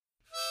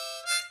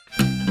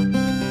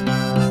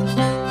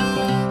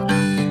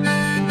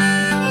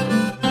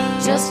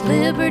Just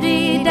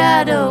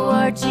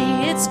liberty.org.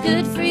 It's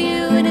good for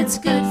you and it's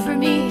good for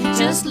me.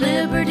 Just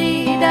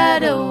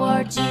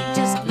liberty.org.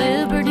 Just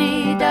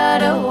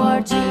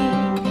liberty.org.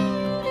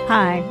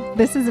 Hi,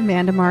 this is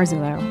Amanda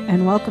Marzullo,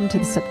 and welcome to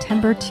the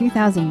September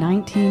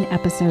 2019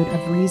 episode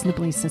of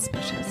Reasonably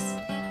Suspicious.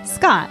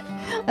 Scott,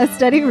 a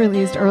study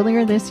released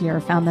earlier this year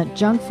found that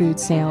junk food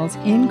sales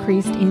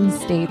increased in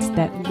states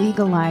that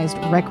legalized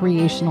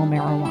recreational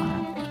marijuana.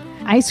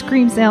 Ice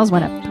cream sales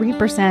went up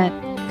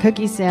 3%,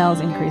 cookie sales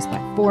increased by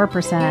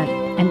 4%,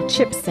 and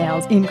chip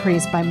sales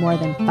increased by more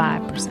than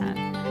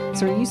 5%.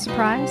 So are you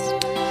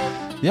surprised?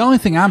 The only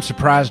thing I'm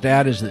surprised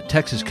at is that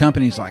Texas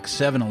companies like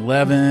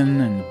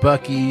 7-Eleven and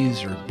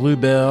Buc-ee's or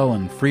Bluebell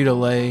and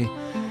Frito-Lay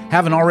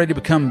haven't already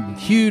become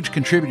huge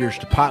contributors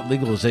to pot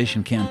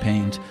legalization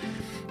campaigns.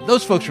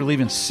 Those folks are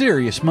leaving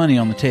serious money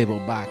on the table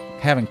by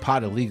having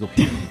pot illegal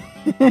here.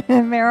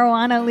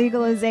 Marijuana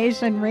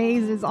legalization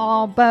raises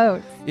all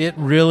boats. It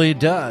really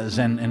does,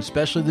 and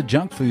especially the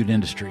junk food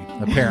industry,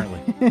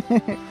 apparently.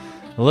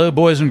 Hello,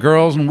 boys and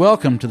girls, and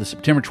welcome to the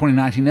September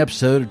 2019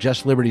 episode of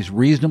Just Liberty's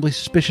Reasonably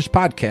Suspicious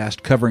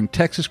podcast covering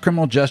Texas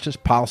criminal justice,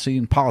 policy,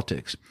 and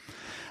politics.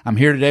 I'm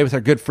here today with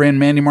our good friend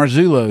Mandy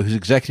Marzullo, who's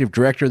Executive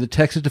Director of the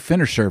Texas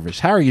Defender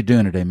Service. How are you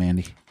doing today,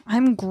 Mandy?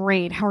 I'm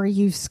great. How are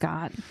you,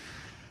 Scott?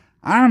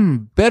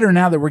 I'm better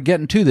now that we're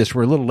getting to this.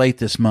 We're a little late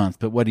this month,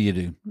 but what do you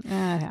do? It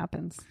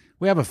happens.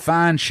 We have a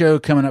fine show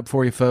coming up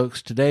for you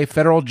folks. Today,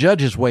 federal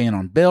judges weigh in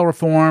on bail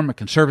reform, a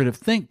conservative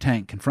think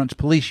tank confronts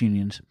police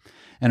unions,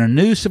 and a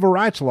new civil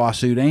rights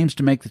lawsuit aims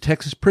to make the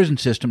Texas prison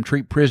system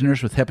treat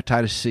prisoners with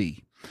hepatitis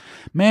C.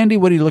 Mandy,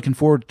 what are you looking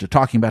forward to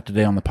talking about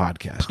today on the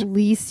podcast?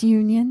 Police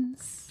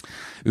unions?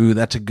 Ooh,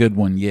 that's a good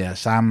one,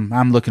 yes.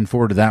 I'm looking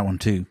forward to that one,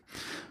 too.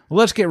 Well,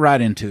 let's get right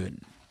into it.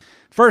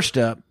 First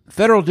up,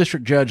 Federal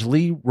District Judge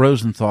Lee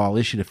Rosenthal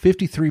issued a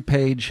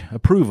 53-page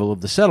approval of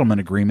the settlement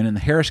agreement in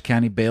the Harris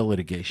County bail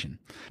litigation,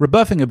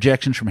 rebuffing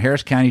objections from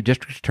Harris County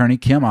District Attorney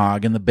Kim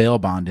Ogg and the bail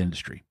bond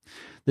industry.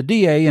 The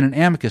DA, in an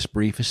amicus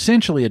brief,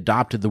 essentially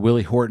adopted the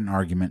Willie Horton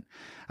argument,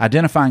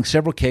 identifying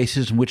several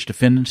cases in which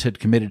defendants had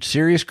committed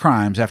serious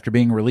crimes after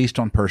being released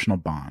on personal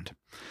bond.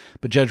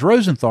 But Judge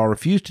Rosenthal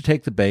refused to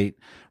take the bait,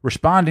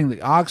 responding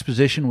that Ogg's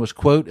position was,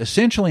 quote,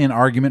 essentially an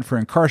argument for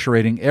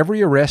incarcerating every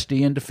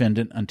arrestee and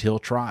defendant until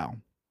trial.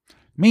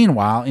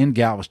 Meanwhile, in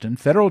Galveston,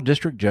 Federal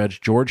District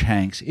Judge George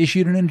Hanks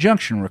issued an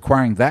injunction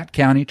requiring that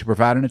county to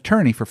provide an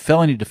attorney for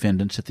felony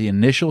defendants at the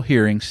initial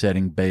hearing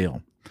setting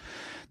bail.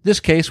 This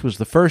case was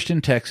the first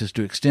in Texas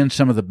to extend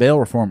some of the bail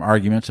reform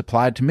arguments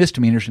applied to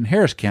misdemeanors in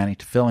Harris County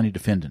to felony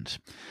defendants.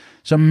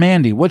 So,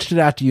 Mandy, what stood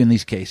out to you in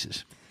these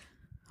cases?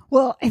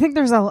 Well, I think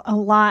there's a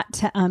lot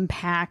to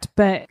unpack,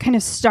 but kind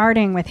of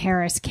starting with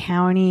Harris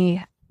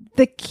County,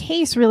 the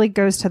case really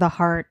goes to the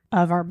heart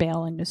of our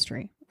bail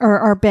industry or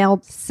our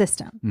bail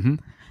system. Mm-hmm.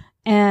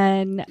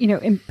 And, you know,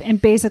 and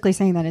basically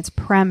saying that it's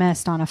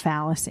premised on a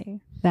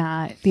fallacy,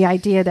 that the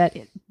idea that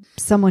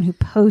someone who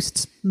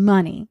posts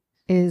money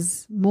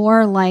is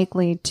more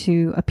likely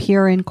to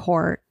appear in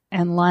court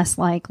and less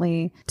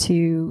likely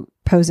to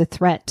pose a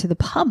threat to the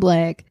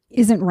public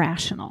isn't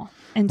rational.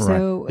 And right.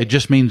 So it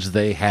just means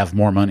they have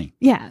more money.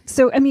 Yeah.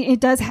 So, I mean, it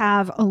does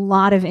have a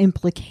lot of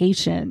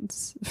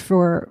implications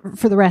for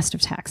the rest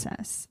of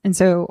Texas. And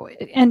so,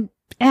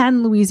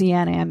 and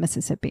Louisiana and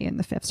Mississippi in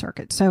the Fifth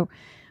Circuit. So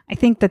I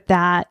think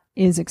that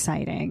is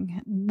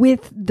exciting.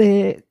 With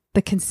the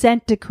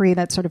consent decree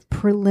that's sort of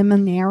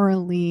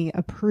preliminarily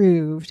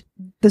approved,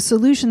 the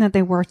solution that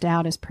they worked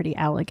out is pretty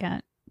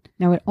elegant.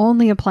 Now, it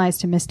only applies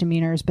to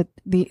misdemeanors, but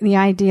the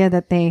idea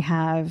that they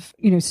have,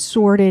 you know,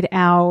 sorted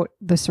out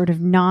the sort of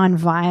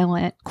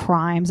nonviolent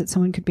crimes that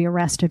someone could be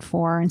arrested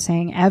for and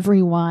saying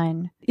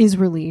everyone is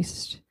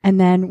released. And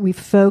then we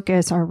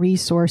focus our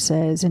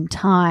resources and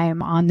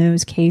time on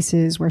those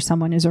cases where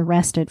someone is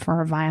arrested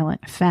for a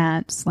violent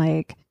offense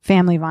like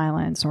family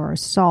violence or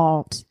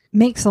assault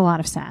makes a lot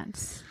of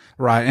sense.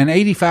 Right, and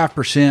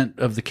 85%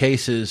 of the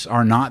cases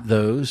are not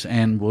those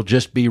and will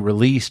just be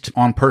released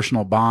on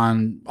personal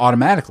bond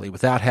automatically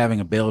without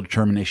having a bail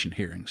determination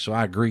hearing. So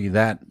I agree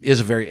that is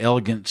a very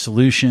elegant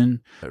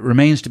solution. It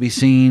remains to be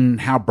seen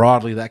how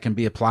broadly that can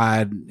be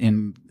applied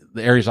in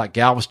the areas like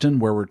Galveston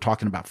where we're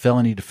talking about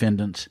felony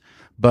defendants,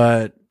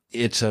 but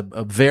it's a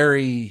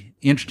very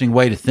interesting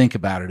way to think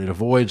about it. It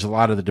avoids a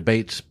lot of the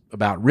debates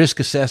about risk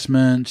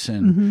assessments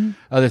and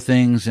other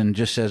things and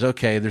just says,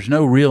 okay, there's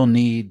no real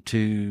need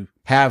to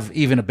have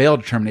even a bail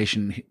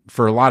determination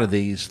for a lot of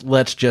these.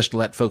 Let's just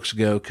let folks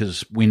go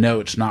because we know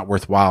it's not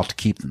worthwhile to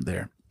keep them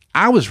there.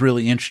 I was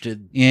really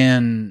interested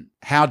in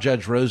how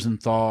Judge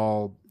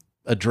Rosenthal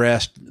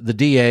addressed the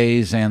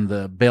DA's and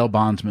the bail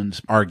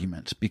bondsman's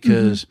arguments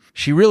because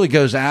she really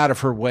goes out of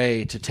her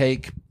way to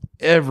take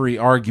every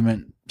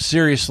argument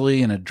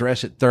seriously and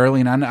address it thoroughly.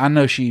 And I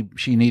know she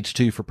needs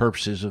to for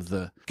purposes of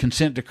the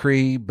consent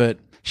decree, but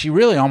she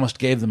really almost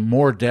gave them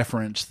more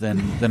deference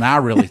than I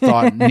really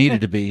thought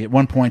needed to be. At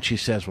one point she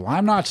says, well,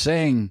 I'm not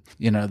saying,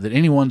 that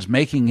anyone's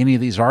making any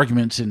of these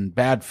arguments in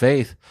bad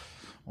faith.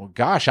 Well,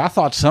 gosh, I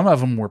thought some of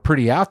them were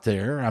pretty out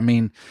there. I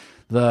mean,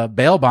 the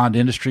bail bond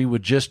industry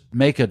would just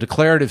make a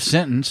declarative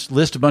sentence,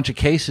 list a bunch of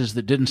cases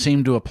that didn't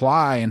seem to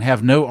apply, and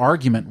have no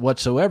argument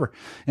whatsoever.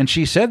 And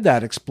she said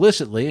that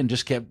explicitly and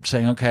just kept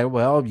saying, okay,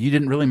 well, you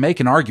didn't really make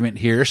an argument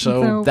here,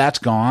 so that's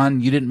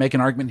gone. You didn't make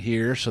an argument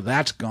here, so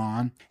that's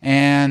gone.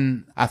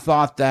 And I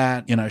thought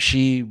that,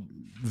 she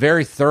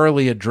very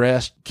thoroughly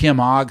addressed Kim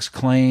Ogg's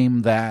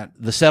claim that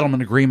the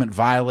settlement agreement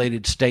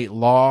violated state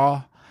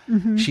law.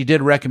 Mm-hmm. She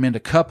did recommend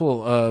a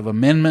couple of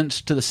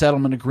amendments to the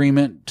settlement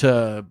agreement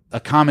to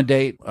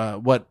accommodate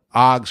what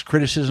Ogg's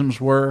criticisms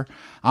were.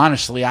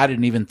 Honestly, I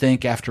didn't even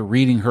think after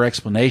reading her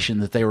explanation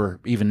that they were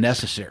even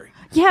necessary.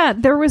 Yeah,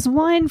 there was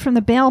one from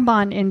the bail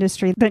bond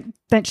industry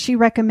that she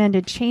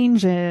recommended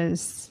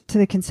changes to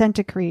the consent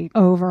decree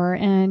over,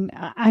 and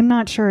I'm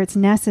not sure it's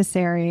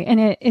necessary. And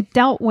it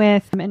dealt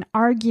with an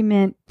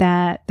argument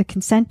that the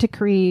consent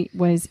decree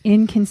was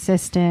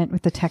inconsistent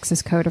with the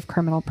Texas Code of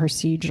Criminal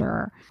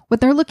Procedure. What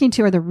they're looking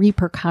to are the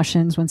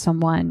repercussions when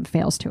someone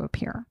fails to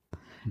appear.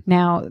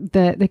 Now,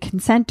 the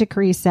consent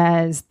decree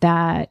says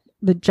that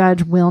the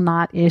judge will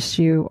not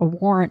issue a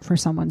warrant for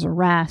someone's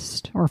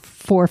arrest or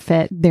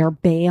forfeit their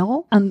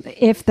bail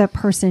if the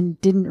person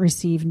didn't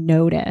receive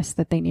notice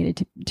that they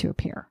needed to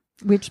appear,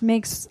 which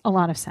makes a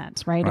lot of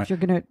sense, right? If you're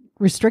going to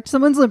restrict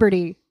someone's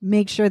liberty,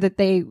 make sure that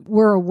they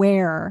were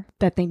aware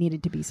that they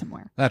needed to be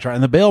somewhere. That's right.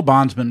 And the bail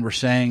bondsmen were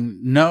saying,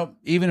 no,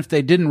 even if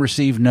they didn't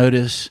receive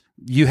notice,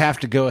 you have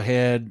to go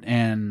ahead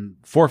and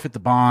forfeit the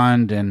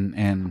bond and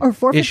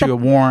issue a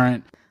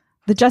warrant.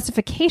 The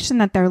justification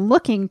that they're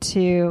looking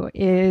to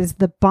is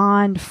the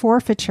bond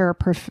forfeiture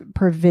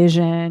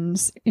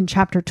provisions in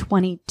Chapter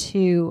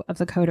 22 of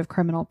the Code of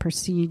Criminal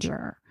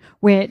Procedure,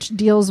 which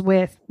deals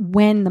with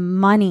when the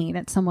money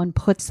that someone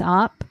puts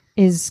up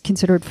is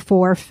considered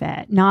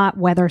forfeit, not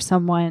whether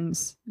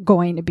someone's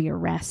going to be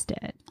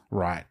arrested.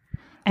 Right.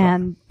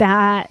 And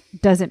that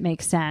doesn't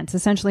make sense.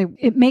 Essentially,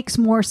 it makes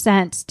more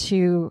sense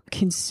to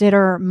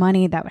consider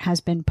money that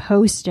has been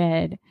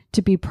posted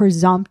to be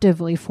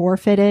presumptively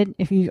forfeited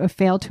if you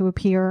fail to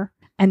appear,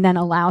 and then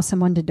allow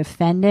someone to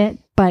defend it.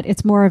 But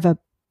it's more of a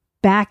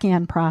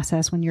back-end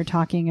process when you're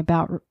talking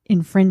about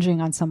infringing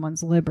on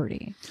someone's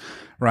liberty.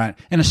 Right.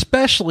 And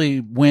especially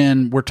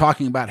when we're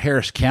talking about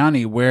Harris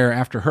County, where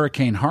after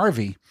Hurricane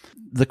Harvey,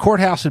 the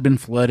courthouse had been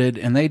flooded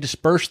and they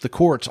dispersed the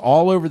courts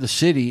all over the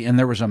city. And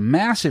there was a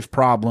massive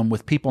problem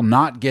with people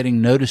not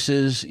getting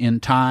notices in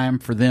time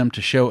for them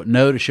to show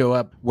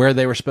up where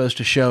they were supposed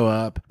to show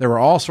up. There were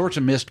all sorts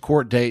of missed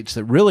court dates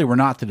that really were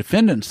not the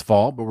defendant's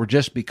fault, but were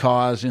just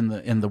because in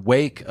the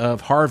wake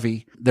of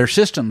Harvey, their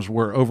systems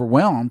were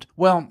overwhelmed.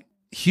 Well,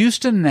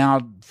 Houston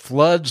now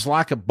floods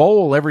like a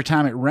bowl every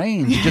time it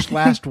rains. Just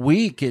last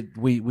week,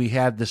 we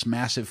had this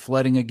massive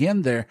flooding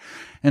again there.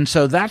 And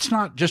so that's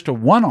not just a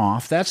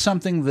one-off. That's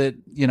something that,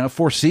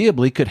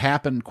 foreseeably could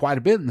happen quite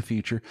a bit in the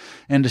future.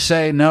 And to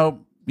say, no,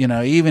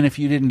 even if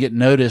you didn't get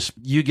notice,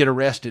 you get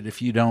arrested if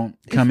you don't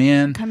come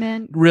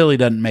in, really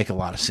doesn't make a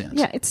lot of sense.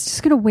 Yeah, it's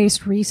just going to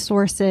waste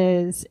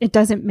resources. It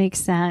doesn't make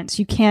sense.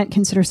 You can't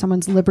consider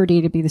someone's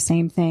liberty to be the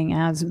same thing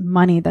as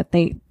money that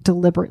they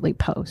deliberately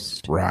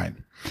post. Right.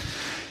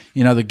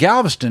 The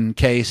Galveston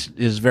case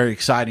is very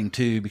exciting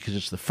too, because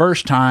it's the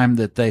first time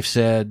that they've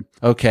said,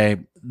 okay,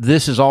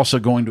 this is also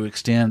going to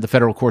extend, the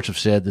federal courts have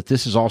said that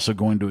this is also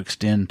going to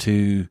extend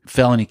to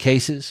felony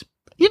cases.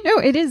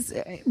 It is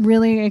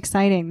really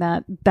exciting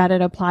that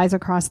it applies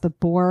across the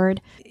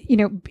board.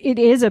 It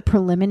is a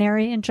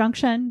preliminary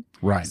injunction.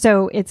 Right.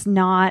 So it's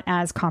not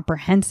as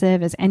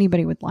comprehensive as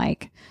anybody would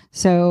like.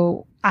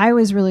 So I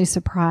was really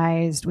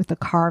surprised with the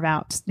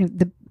carve-outs.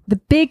 The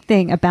big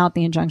thing about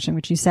the injunction,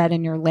 which you said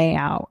in your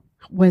layout,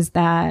 was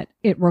that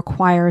it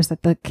requires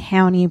that the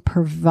county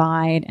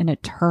provide an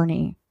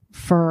attorney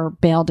for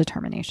bail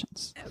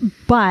determinations.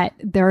 But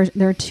there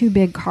are two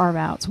big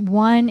carve-outs.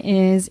 One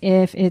is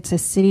if it's a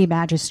city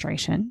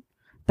magistration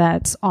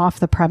that's off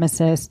the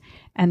premises,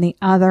 and the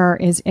other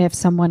is if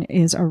someone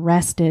is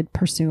arrested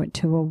pursuant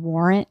to a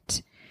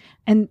warrant.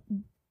 And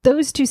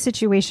those two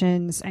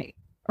situations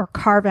or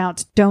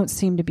carve-outs don't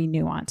seem to be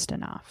nuanced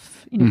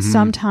enough.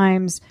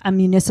 Sometimes a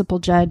municipal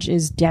judge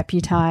is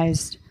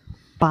deputized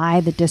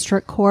by the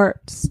district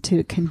courts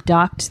to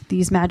conduct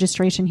these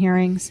magistration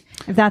hearings.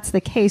 If that's the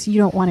case, you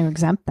don't want to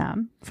exempt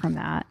them from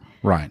that.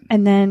 Right.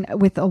 And then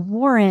with a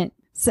warrant,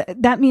 so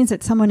that means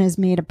that someone has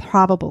made a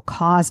probable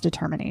cause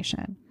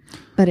determination.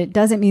 But it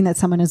doesn't mean that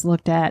someone has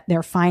looked at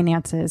their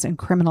finances and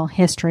criminal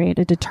history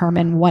to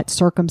determine what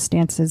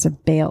circumstances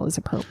of bail is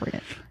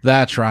appropriate.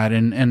 That's right.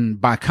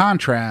 And by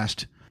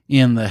contrast,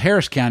 in the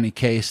Harris County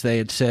case, they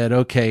had said,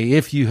 okay,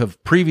 if you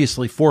have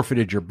previously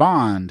forfeited your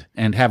bond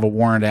and have a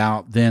warrant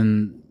out,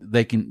 then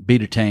they can be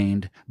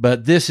detained.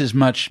 But this is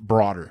much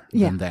broader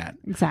than that.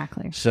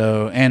 Exactly.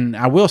 So, and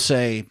I will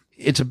say,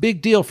 it's a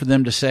big deal for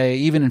them to say,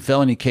 even in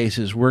felony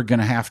cases, we're going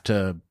to have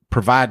to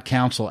provide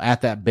counsel at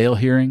that bail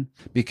hearing,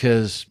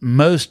 because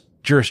most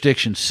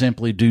jurisdictions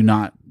simply do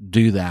not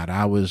do that.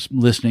 I was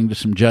listening to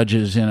some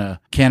judges in a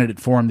candidate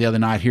forum the other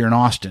night here in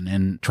Austin,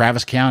 and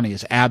Travis County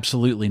is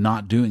absolutely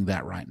not doing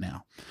that right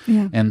now.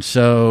 Yeah. And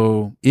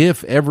so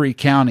if every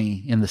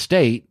county in the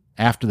state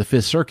after the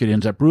Fifth Circuit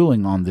ends up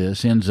ruling on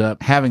this, ends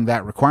up having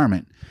that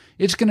requirement,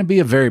 it's going to be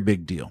a very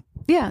big deal.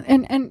 Yeah.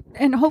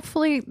 And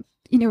hopefully,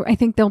 I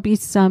think there'll be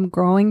some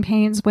growing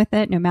pains with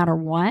it no matter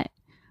what.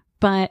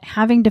 But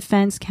having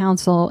defense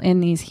counsel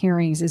in these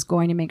hearings is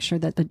going to make sure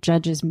that the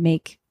judges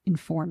make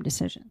informed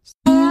decisions.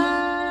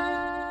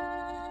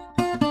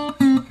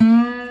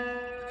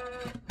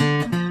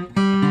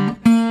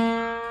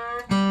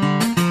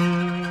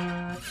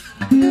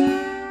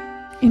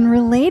 In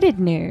related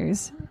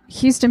news,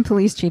 Houston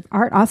Police Chief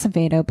Art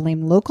Acevedo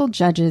blamed local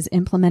judges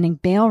implementing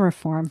bail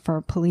reform for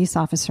a police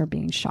officer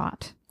being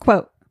shot.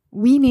 Quote,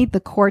 "We need the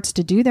courts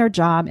to do their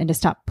job and to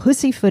stop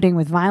pussyfooting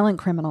with violent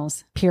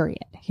criminals,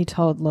 period," he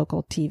told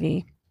local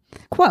TV.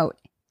 Quote,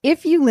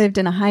 "If you lived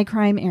in a high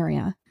crime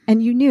area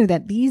and you knew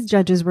that these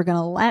judges were going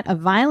to let a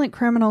violent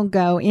criminal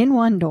go in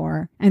one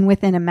door and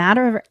within a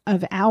matter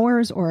of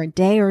hours or a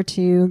day or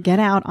two get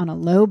out on a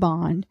low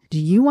bond, do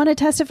you want to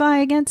testify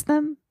against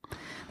them?"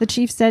 the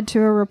chief said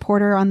to a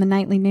reporter on the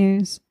nightly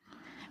news.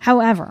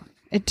 However,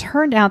 it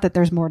turned out that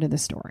there's more to the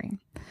story.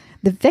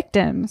 The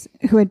victims,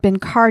 who had been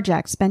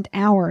carjacked, spent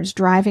hours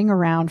driving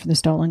around for the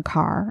stolen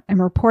car and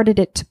reported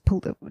it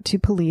to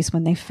police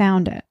when they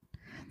found it.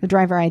 The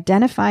driver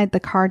identified the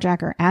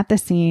carjacker at the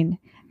scene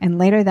and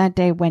later that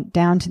day went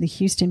down to the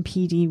Houston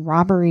PD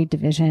robbery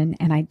division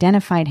and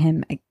identified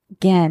him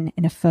again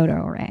in a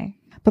photo array.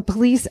 But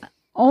police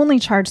only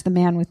charged the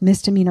man with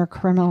misdemeanor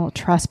criminal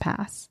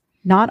trespass,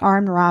 not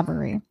armed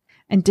robbery,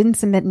 and didn't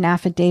submit an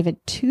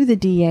affidavit to the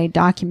DA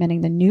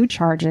documenting the new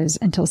charges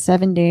until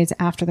 7 days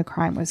after the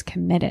crime was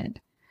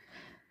committed.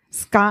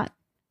 Scott,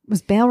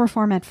 was bail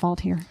reform at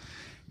fault here?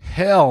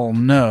 Hell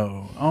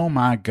no. Oh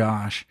my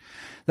gosh.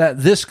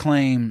 This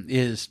claim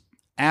is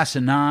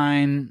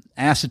asinine,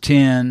 ass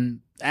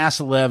 10,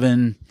 ass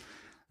 11,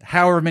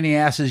 however many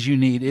asses you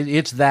need.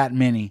 It's that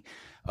many.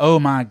 Oh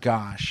my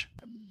gosh.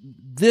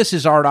 This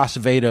is Art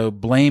Acevedo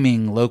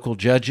blaming local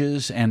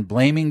judges and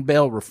blaming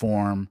bail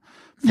reform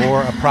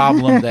for a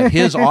problem that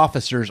his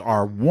officers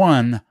are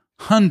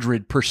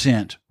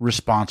 100%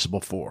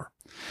 responsible for.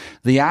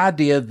 The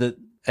idea that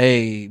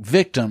a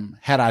victim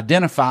had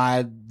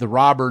identified the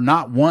robber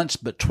not once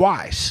but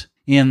twice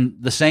in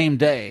the same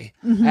day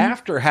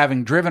after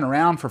having driven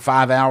around for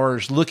 5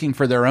 hours looking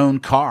for their own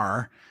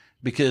car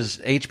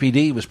because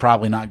HPD was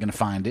probably not going to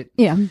find it.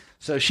 Yeah.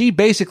 So she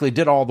basically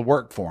did all the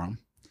work for him.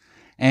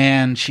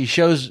 And she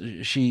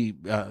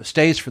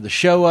stays for the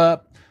show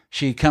up.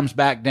 She comes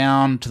back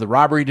down to the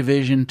robbery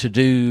division to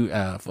do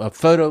a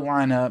photo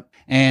lineup.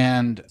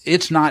 And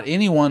it's not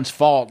anyone's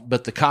fault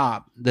but the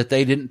cop that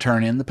they didn't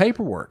turn in the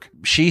paperwork.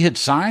 She had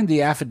signed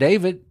the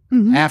affidavit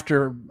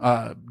after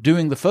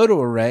doing the photo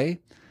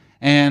array.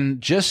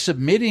 And just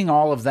submitting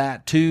all of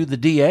that to the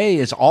DA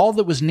is all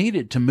that was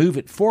needed to move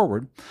it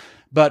forward.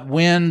 But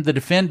when the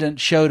defendant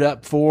showed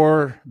up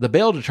for the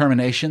bail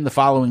determination the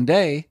following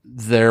day,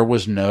 there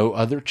was no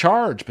other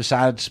charge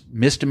besides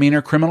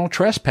misdemeanor criminal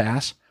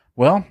trespass.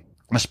 Well,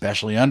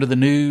 especially under the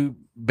new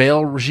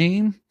bail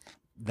regime,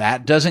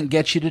 that doesn't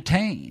get you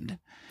detained.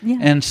 Yeah.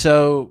 And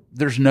so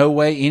there's no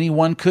way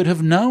anyone could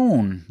have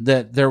known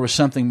that there was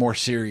something more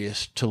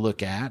serious to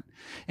look at.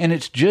 And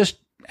it's just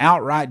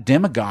outright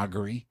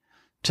demagoguery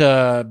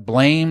to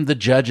blame the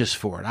judges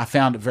for it. I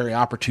found it very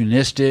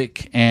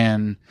opportunistic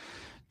and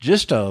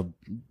just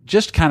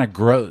kind of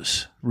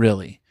gross,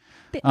 really.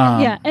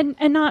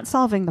 And not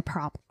solving the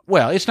problem.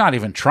 Well, it's not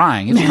even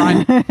trying.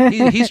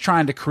 He's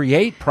trying to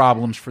create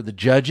problems for the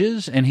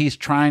judges, and he's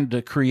trying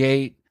to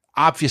create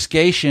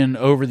obfuscation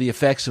over the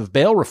effects of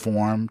bail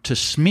reform to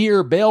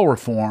smear bail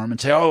reform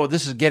and say, oh,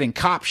 this is getting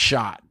cops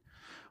shot.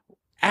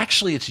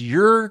 Actually, it's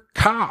your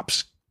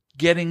cops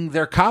getting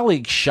their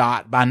colleagues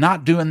shot by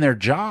not doing their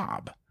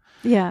job.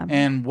 Yeah.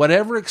 And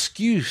whatever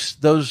excuse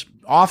those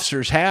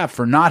officers have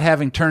for not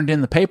having turned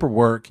in the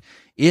paperwork,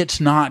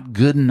 it's not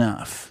good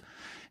enough.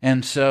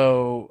 And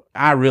so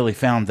I really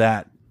found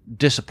that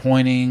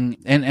disappointing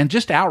and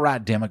just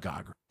outright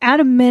demagoguery. At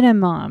a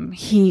minimum,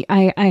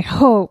 I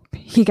hope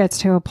he gets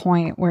to a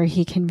point where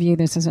he can view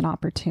this as an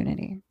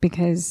opportunity,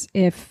 because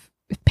if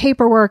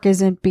paperwork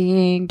isn't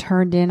being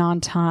turned in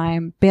on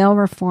time, bail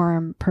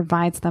reform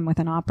provides them with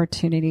an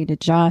opportunity to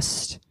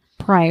just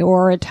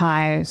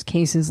prioritize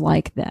cases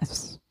like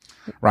this.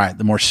 Right,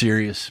 the more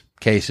serious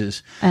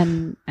cases.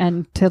 And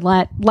to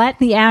let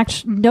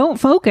the don't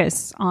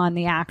focus on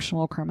the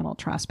actual criminal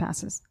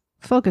trespasses.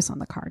 Focus on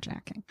the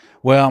carjacking.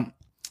 Well,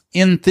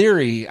 in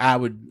theory, I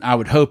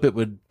would hope it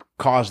would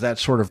cause that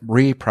sort of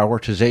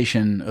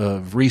reprioritization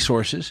of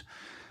resources,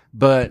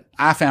 but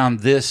I found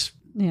this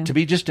to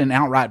be just an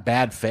outright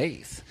bad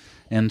faith.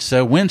 And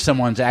so when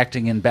someone's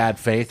acting in bad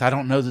faith, I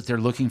don't know that they're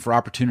looking for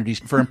opportunities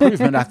for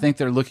improvement. I think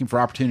they're looking for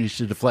opportunities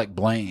to deflect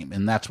blame,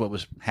 and that's what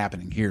was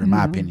happening here, in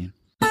my opinion.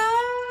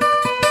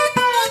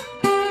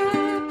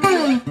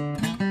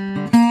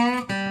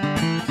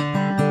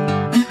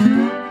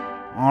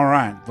 All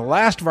right. The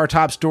last of our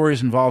top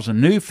stories involves a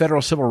new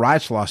federal civil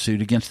rights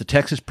lawsuit against the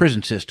Texas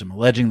prison system,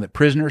 alleging that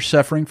prisoners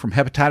suffering from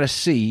hepatitis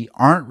C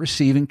aren't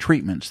receiving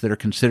treatments that are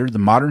considered the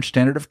modern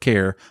standard of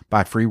care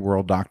by free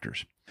world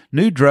doctors.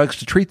 New drugs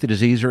to treat the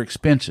disease are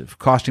expensive,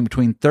 costing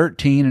between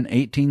 $13,000 and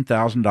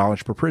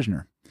 $18,000 per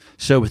prisoner.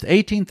 So with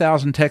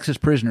 18,000 Texas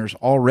prisoners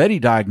already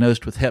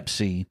diagnosed with Hep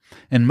C,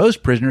 and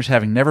most prisoners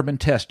having never been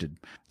tested,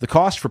 the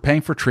cost for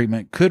paying for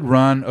treatment could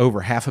run over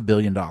 $500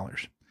 million.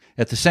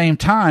 At the same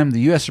time,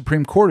 the U.S.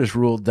 Supreme Court has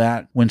ruled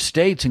that when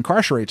states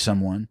incarcerate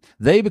someone,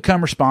 they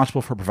become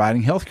responsible for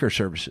providing health care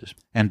services,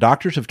 and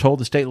doctors have told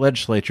the state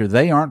legislature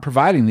they aren't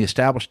providing the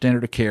established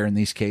standard of care in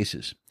these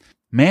cases.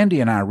 Mandy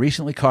and I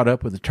recently caught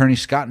up with attorney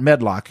Scott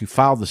Medlock, who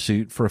filed the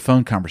suit, for a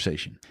phone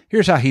conversation.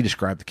 Here's how he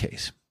described the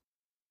case.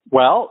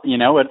 Well,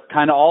 it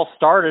kind of all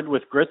started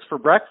with Grits for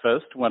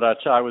Breakfast,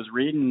 which I was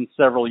reading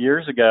several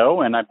years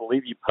ago, and I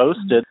believe you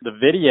posted the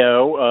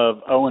video of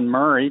Owen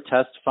Murray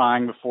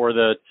testifying before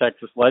the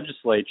Texas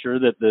legislature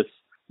that this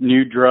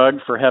new drug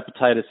for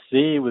hepatitis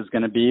C was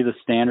going to be the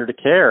standard of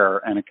care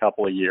in a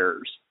couple of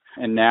years.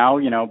 And now,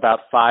 about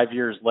 5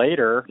 years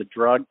later, the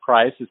drug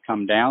price has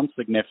come down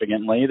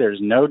significantly.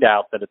 There's no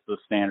doubt that it's the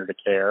standard of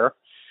care.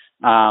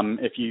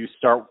 If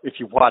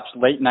you watch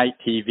late night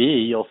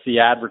TV, you'll see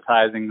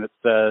advertising that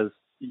says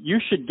you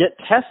should get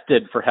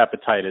tested for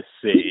hepatitis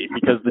C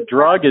because the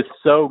drug is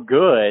so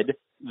good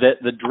that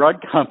the drug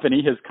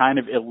company has kind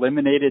of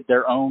eliminated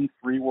their own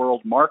free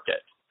world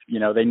market.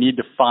 They need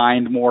to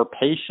find more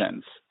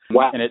patients.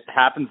 Wow. And it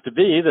happens to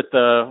be that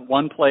the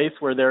one place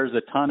where there's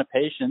a ton of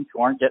patients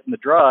who aren't getting the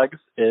drugs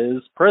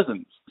is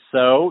prisons.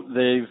 So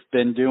they've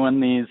been doing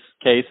these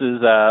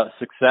cases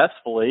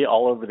successfully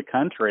all over the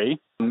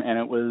country, and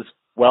it was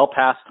well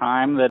past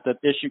time that the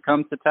issue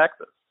comes to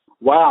Texas.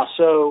 Wow.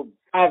 So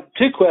I have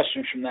two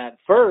questions from that.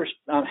 First,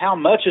 how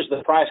much has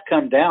the price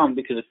come down?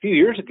 Because a few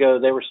years ago,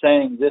 they were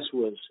saying this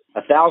was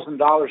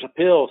 $1,000 a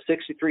pill,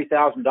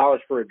 $63,000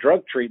 for a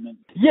drug treatment.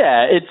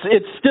 Yeah,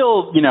 it's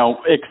still,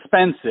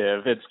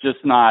 expensive. It's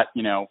just not,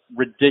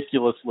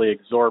 ridiculously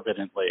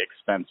exorbitantly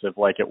expensive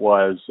like it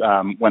was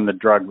when the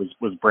drug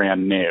was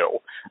brand new.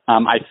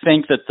 I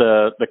think that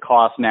the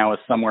cost now is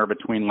somewhere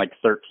between like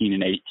 $13,000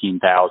 and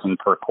 $18,000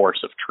 per course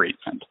of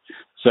treatment.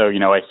 So,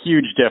 a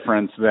huge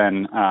difference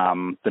than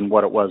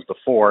what it was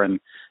before, and,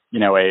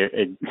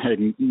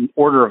 an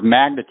order of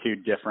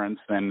magnitude difference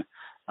than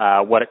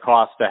what it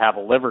costs to have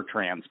a liver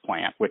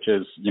transplant, which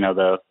is,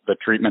 the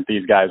treatment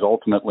these guys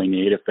ultimately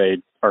need if they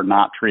are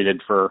not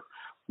treated for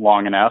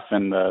long enough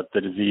and the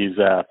disease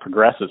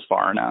progresses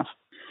far enough.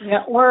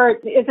 Yeah, or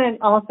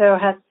isn't also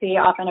Hep C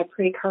often a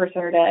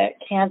precursor to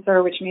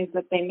cancer, which means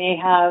that they may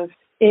have,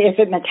 if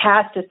it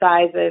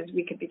metastasizes,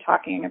 we could be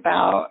talking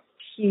about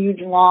huge,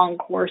 long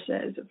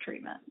courses of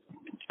treatment.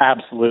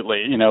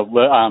 Absolutely.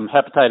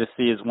 Hepatitis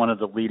C is one of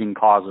the leading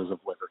causes of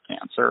liver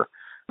cancer,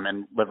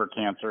 and liver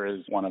cancer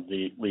is one of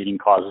the leading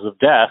causes of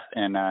death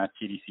in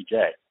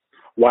TDCJ.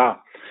 Wow.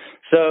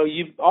 So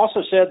you've also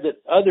said that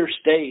other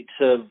states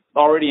have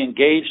already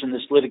engaged in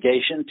this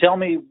litigation. Tell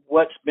me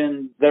what's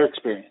been their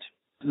experience.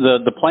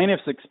 The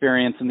plaintiff's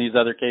experience in these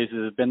other cases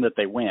has been that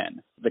they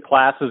win. The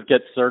classes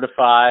get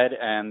certified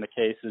and the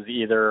cases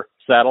either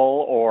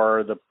settle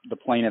or the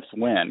plaintiffs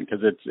win because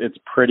it's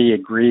pretty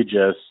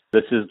egregious.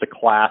 This is the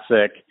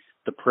classic.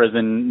 The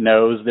prison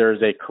knows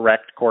there's a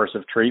correct course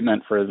of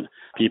treatment for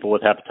people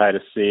with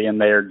hepatitis C, and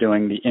they are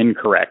doing the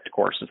incorrect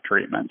course of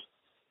treatment.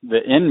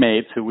 The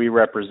inmates who we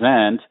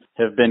represent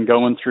have been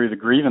going through the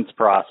grievance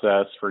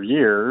process for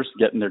years,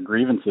 getting their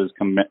grievances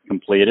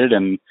completed,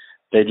 and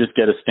they just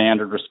get a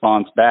standard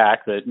response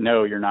back that,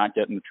 no, you're not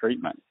getting the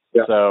treatment.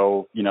 Yeah.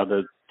 So,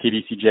 the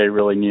TDCJ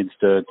really needs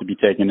to be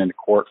taken into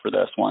court for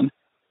this one.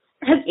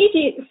 Has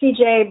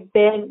TDCJ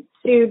been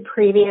sued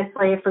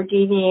previously for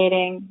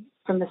deviating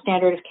from the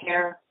standard of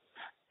care?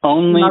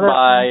 Only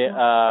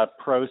by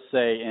pro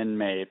se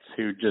inmates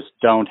who just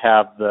don't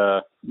have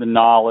the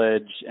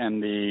knowledge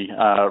and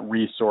the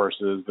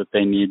resources that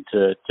they need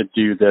to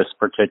do this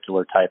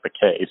particular type of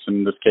case.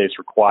 And this case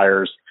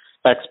requires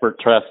expert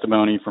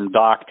testimony from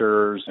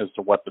doctors as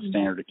to what the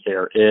standard of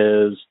care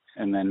is.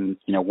 And then,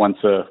 once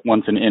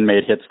an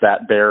inmate hits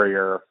that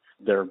barrier,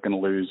 they're going to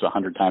lose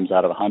 100 times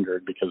out of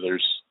 100 because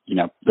there's,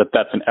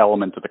 that's an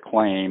element of the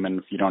claim. And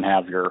if you don't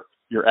have your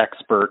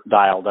expert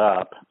dialed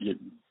up,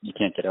 you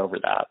can't get over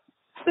that.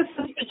 This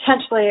is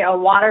potentially a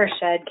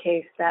watershed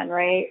case then,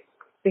 right?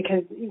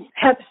 Because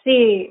Hep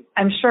C,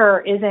 I'm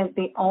sure, isn't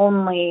the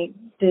only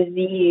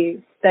disease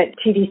that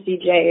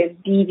TDCJ is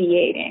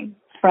deviating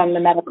from the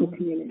medical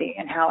community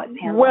and how it's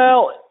handled.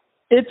 Well,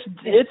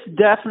 it's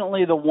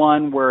definitely the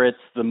one where it's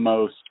the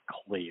most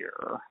clear.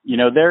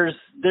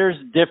 There's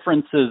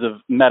differences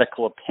of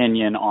medical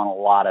opinion on a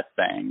lot of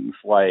things,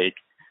 like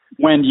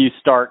when do you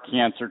start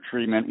cancer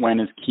treatment, when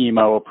is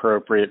chemo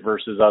appropriate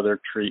versus other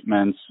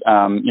treatments,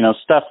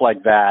 stuff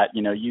like that.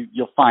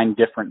 You'll find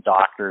different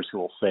doctors who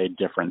will say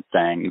different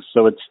things.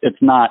 So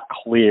it's not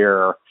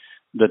clear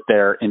that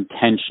they're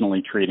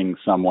intentionally treating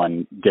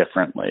someone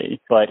differently.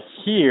 But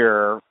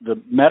here,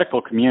 the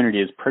medical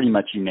community is pretty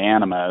much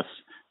unanimous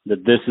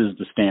that this is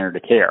the standard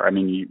of care. I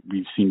mean,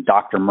 we've seen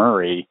Dr.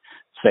 Murray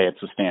say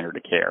it's the standard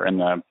of care, and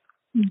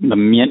the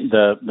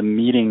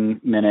meeting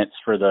minutes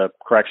for the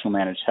Correctional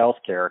Managed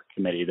Healthcare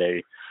Committee,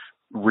 they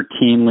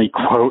routinely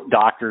quote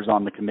doctors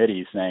on the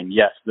committee saying,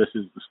 yes, this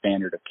is the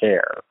standard of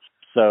care.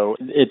 So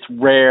it's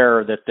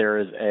rare that there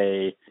is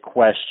a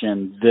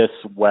question this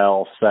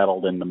well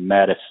settled in the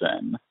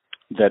medicine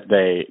that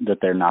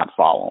they're not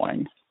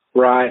following.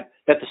 Right.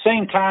 At the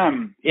same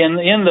time,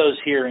 in those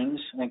hearings,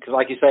 and because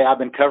like you say, I've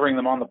been covering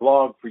them on the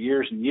blog for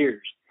years and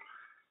years,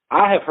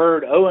 I have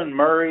heard Owen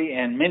Murray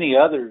and many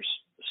others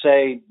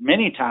say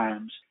many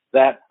times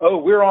that,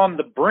 we're on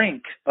the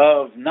brink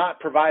of not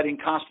providing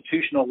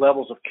constitutional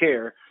levels of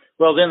care.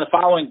 Well, then the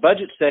following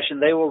budget session,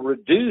 they will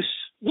reduce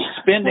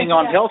spending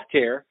on health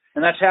care.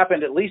 And that's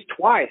happened at least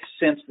twice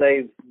since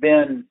they've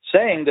been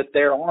saying that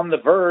they're on the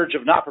verge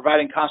of not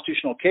providing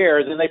constitutional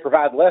care. Then they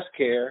provide less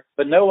care,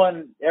 but no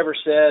one ever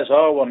says,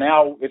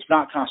 now it's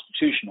not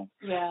constitutional.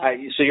 Yeah.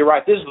 So you're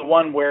right. This is the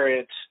one where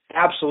it's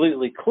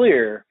absolutely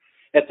clear.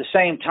 At the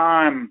same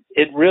time,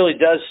 it really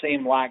does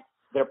seem like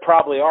there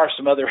probably are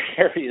some other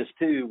areas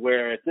too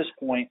where at this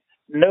point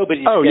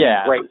nobody's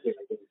getting great care.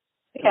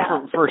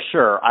 Yeah. For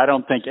sure. I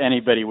don't think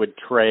anybody would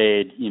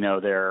trade,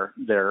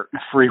 their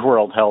free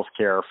world health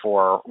care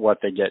for what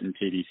they get in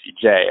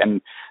TDCJ.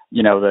 And,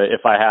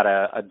 if I had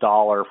a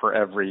dollar for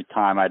every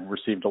time I'd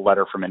received a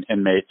letter from an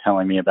inmate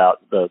telling me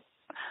about the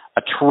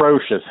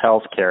atrocious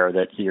health care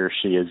that he or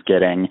she is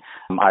getting,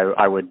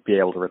 I would be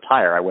able to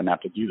retire. I wouldn't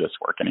have to do this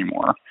work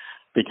anymore.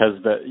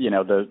 Because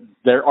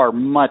there are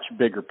much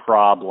bigger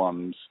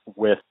problems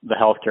with the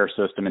healthcare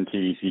system in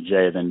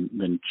TDCJ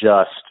than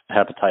just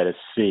hepatitis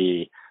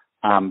C.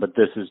 But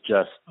this is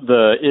just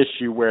the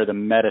issue where the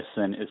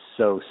medicine is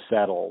so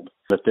settled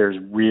that there's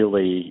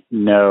really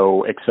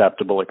no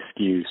acceptable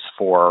excuse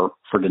for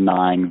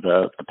denying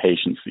the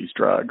patients these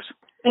drugs.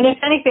 And if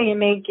anything, it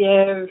may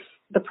give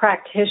the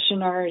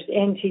practitioners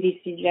in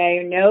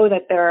TDCJ who know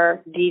that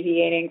they're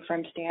deviating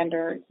from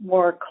standard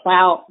more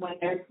clout when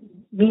they're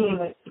meeting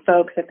with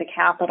folks at the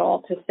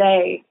Capitol to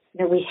say,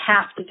 we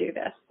have to do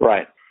this.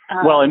 Right.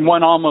 Well, and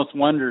one almost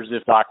wonders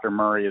if Dr.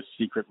 Murray is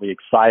secretly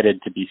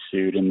excited to be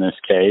sued in this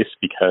case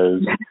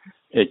because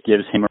it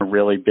gives him a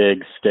really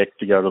big stick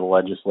to go to the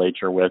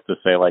legislature with to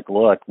say,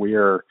 look,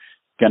 we're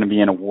going to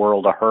be in a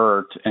world of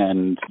hurt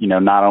and,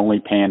 not only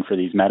paying for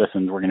these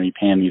medicines, we're going to be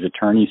paying these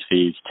attorney's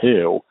fees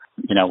too.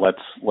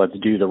 Let's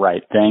do the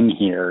right thing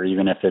here,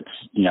 even if it's,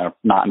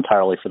 not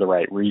entirely for the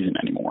right reason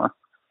anymore.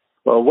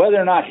 Well, whether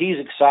or not he's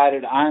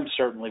excited, I'm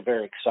certainly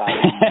very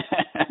excited.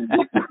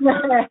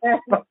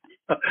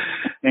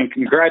 And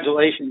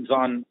congratulations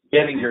on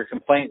getting your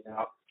complaint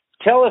out.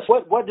 Tell us,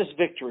 what does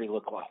victory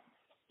look like?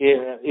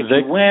 If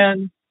you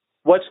win,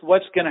 what's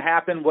going to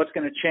happen? What's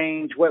going to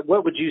change? What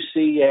would you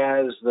see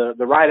as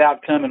the right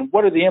outcome? And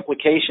what are the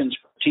implications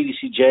for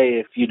TDCJ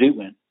if you do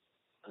win?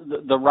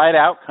 The right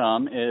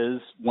outcome is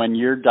when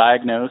you're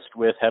diagnosed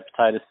with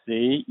hepatitis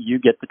C, you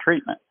get the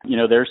treatment.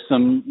 There's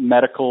some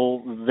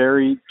medical,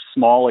 very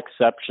small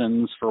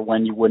exceptions for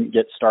when you wouldn't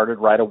get started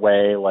right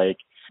away, like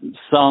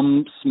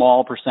some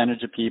small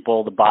percentage of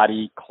people, the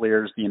body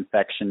clears the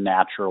infection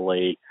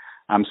naturally.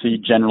 So you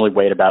generally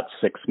wait about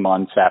 6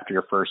 months after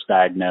you're first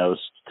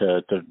diagnosed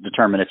to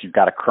determine if you've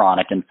got a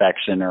chronic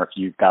infection or if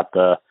you've got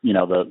the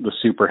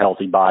super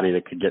healthy body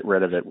that could get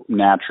rid of it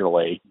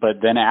naturally. But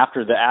then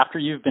after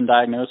you've been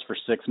diagnosed for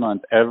 6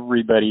 months,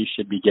 everybody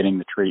should be getting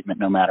the treatment,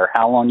 no matter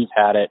how long you've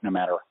had it, no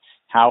matter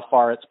how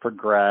far it's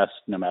progressed,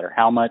 no matter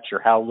how much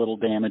or how little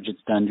damage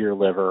it's done to your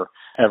liver.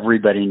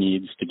 Everybody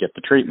needs to get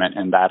the treatment,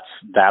 and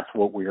that's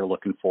what we are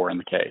looking for in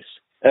the case.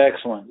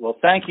 Excellent. Well,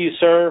 thank you,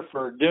 sir,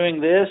 for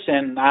doing this,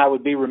 and I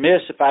would be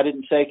remiss if I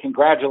didn't say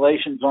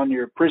congratulations on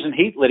your prison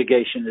heat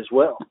litigation as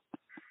well.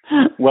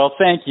 Well,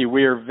 thank you.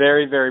 We are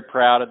very, very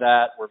proud of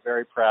that. We're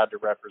very proud to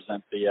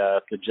represent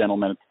the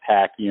gentleman at the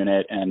PAC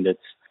unit, and it's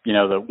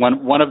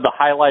one of the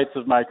highlights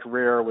of my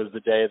career was the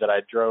day that I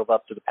drove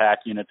up to the PAC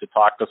unit to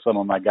talk to some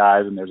of my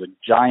guys, and there's a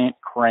giant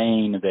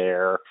crane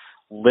there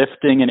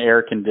lifting an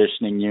air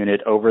conditioning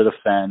unit over the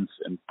fence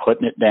and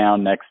putting it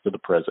down next to the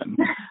prison.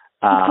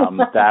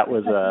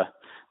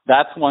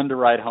 That's one to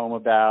write home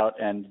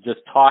about, and just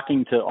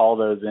talking to all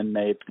those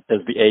inmates as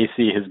the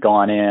AC has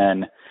gone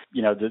in,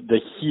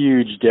 the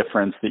huge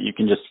difference that you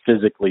can just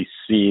physically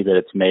see that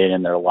it's made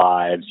in their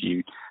lives.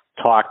 You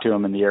talk to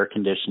them in the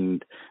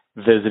air-conditioned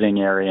visiting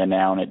area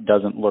now, and it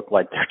doesn't look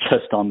like they're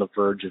just on the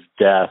verge of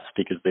death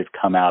because they've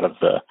come out of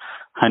the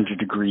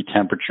 100-degree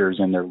temperatures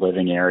in their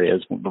living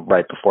areas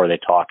right before they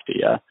talk to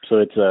you. So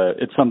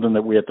it's something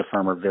that we at the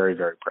firm are very,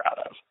 very proud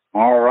of.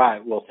 All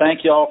right. Well, thank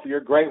you all for your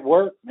great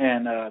work,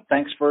 and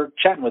thanks for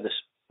chatting with us.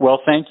 Well,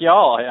 thank you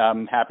all.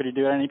 I'm happy to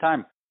do it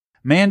anytime.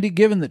 Mandy,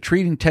 given that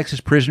treating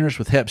Texas prisoners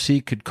with Hep C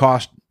could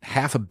cost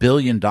 $500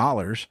 million,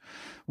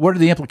 what are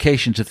the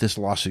implications if this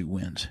lawsuit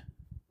wins?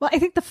 Well, I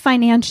think the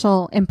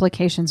financial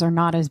implications are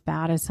not as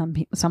bad as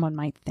someone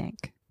might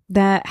think.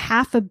 The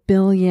 $500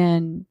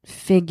 million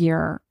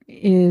figure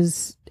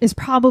is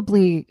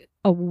probably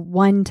a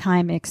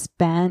one-time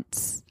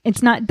expense.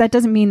 That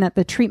doesn't mean that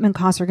the treatment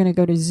costs are going to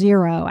go to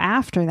zero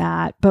after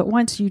that. But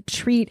once you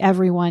treat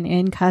everyone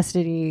in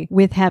custody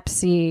with Hep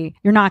C,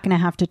 you're not going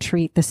to have to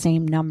treat the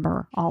same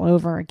number all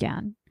over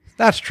again.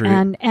 That's true.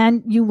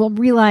 And you will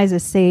realize a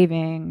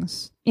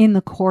savings in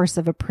the course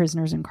of a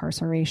prisoner's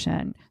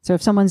incarceration. So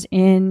if someone's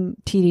in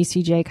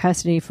TDCJ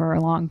custody for a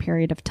long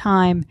period of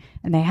time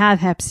and they have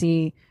Hep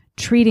C,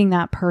 treating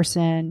that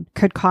person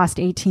could cost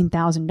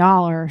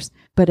 $18,000,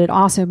 but it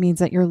also means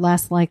that you're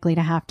less likely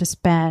to have to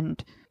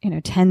spend,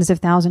 tens of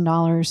thousands of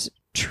dollars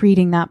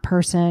treating that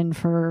person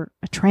for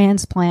a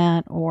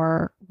transplant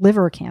or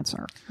liver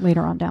cancer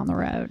later on down the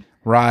road.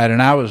 Right.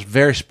 And I was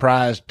very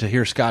surprised to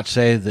hear Scott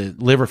say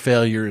that liver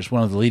failure is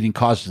one of the leading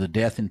causes of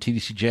death in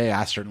TDCJ.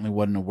 I certainly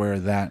wasn't aware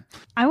of that.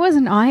 I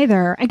wasn't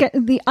either. I get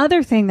the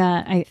other thing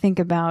that I think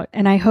about,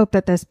 and I hope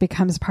that this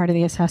becomes part of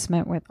the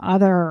assessment with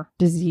other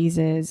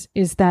diseases,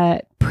 is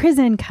that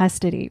prison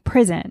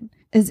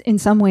is in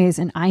some ways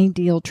an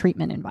ideal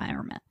treatment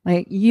environment.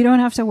 Like, you don't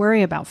have to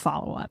worry about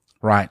follow-up.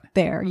 Right.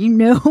 There. You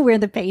know where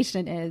the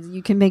patient is.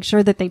 You can make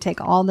sure that they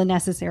take all the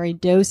necessary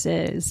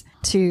doses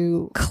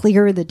to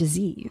clear the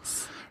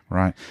disease.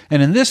 Right.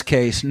 And in this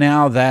case,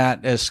 now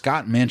that, as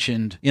Scott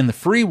mentioned, in the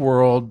free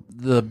world,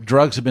 the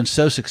drugs have been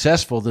so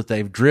successful that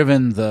they've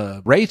driven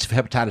the rates of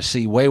hepatitis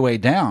C way, way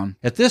down.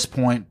 At this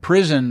point,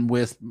 prison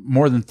with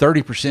more than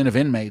 30% of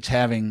inmates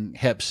having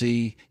Hep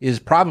C is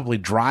probably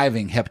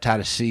driving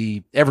hepatitis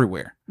C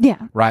everywhere.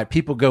 Yeah. Right.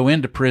 People go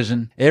into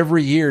prison.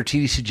 Every year,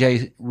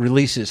 TDCJ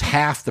releases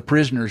half the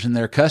prisoners in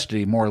their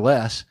custody, more or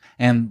less.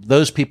 And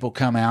those people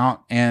come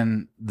out,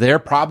 and they're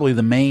probably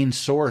the main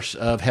source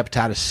of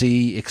hepatitis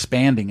C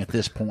expanding at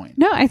this point.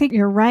 No, I think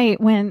you're right.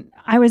 When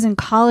I was in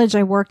college,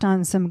 I worked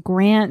on some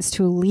grants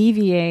to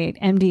alleviate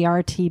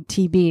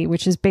MDR-TB,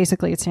 which is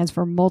basically, it stands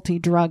for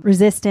multi-drug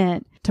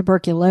resistant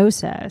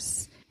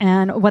tuberculosis.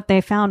 And what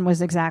they found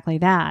was exactly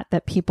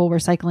that people were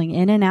cycling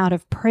in and out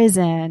of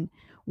prison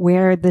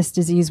where this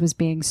disease was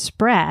being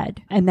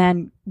spread. And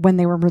then when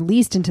they were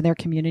released into their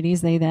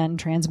communities, they then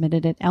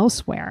transmitted it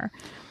elsewhere.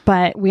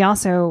 But we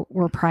also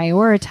were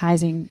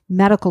prioritizing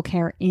medical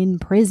care in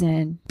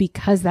prison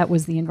because that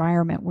was the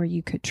environment where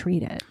you could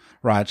treat it.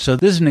 Right. So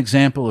this is an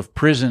example of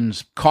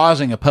prisons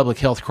causing a public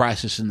health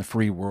crisis in the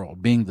free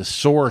world, being the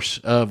source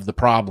of the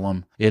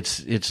problem.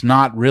 It's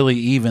not really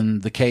even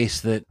the case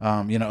that,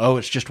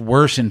 it's just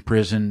worse in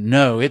prison.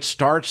 No, it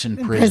starts in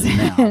prison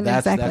now.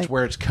 That's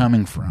where it's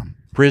coming from.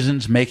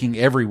 Prisons making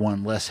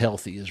everyone less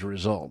healthy as a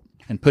result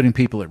and putting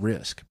people at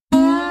risk.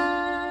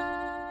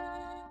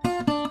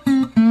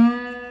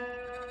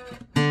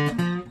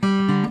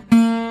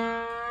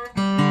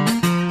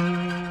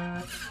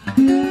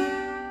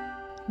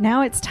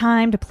 Now it's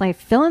time to play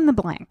Fill in the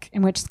Blank,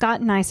 in which Scott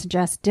and I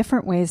suggest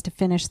different ways to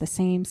finish the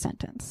same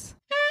sentence.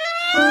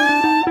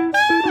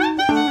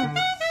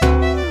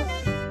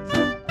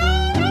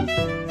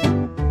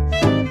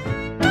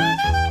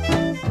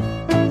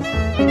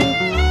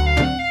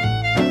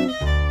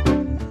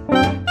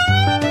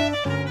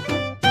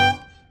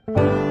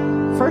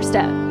 First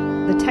up,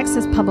 the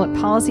Texas Public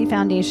Policy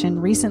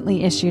Foundation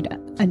recently issued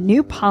a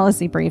new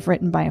policy brief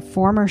written by a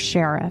former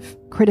sheriff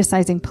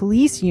criticizing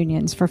police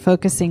unions for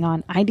focusing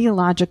on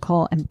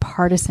ideological and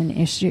partisan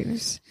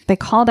issues. They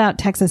called out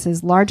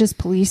Texas's largest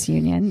police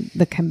union,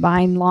 the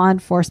Combined Law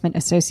Enforcement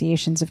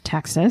Associations of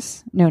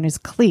Texas, known as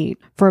CLEAT,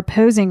 for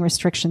opposing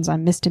restrictions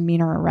on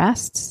misdemeanor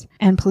arrests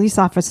and police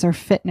officer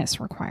fitness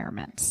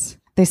requirements.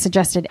 They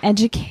suggested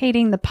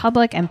educating the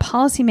public and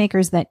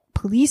policymakers that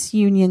police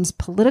unions'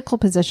 political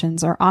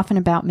positions are often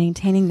about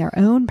maintaining their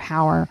own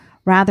power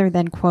rather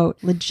than, quote,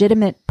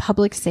 legitimate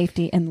public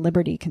safety and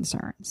liberty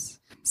concerns.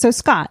 So,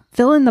 Scott,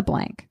 fill in the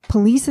blank.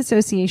 Police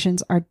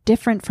associations are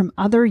different from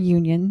other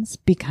unions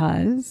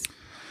because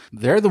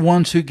they're the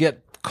ones who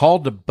get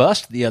called to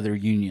bust the other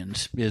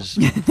unions, is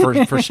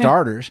for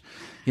starters.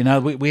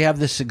 We have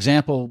this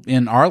example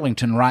in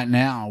Arlington right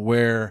now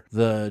where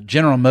the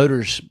General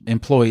Motors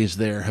employees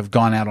there have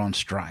gone out on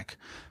strike.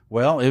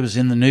 Well, it was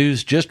in the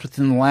news just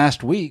within the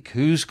last week.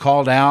 Who's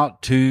called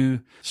out to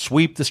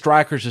sweep the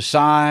strikers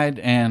aside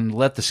and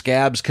let the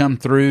scabs come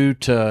through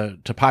to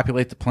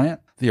populate the plant?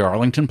 The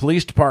Arlington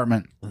Police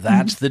Department.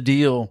 That's the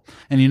deal.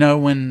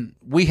 And when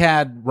we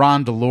had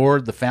Ron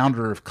DeLorde, the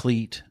founder of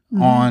CLEAT,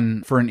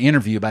 on for an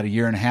interview about a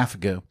year and a half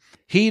ago,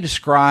 he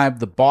described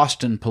the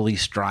Boston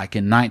police strike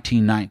in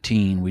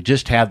 1919. We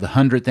just had the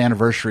 100th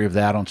anniversary of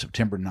that on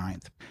September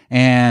 9th.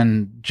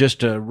 And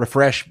just to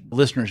refresh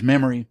listeners'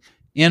 memory,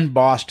 in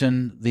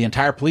Boston, the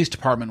entire police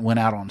department went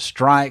out on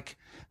strike.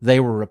 They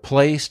were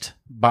replaced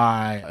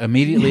by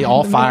immediately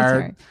all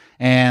fired,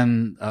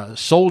 and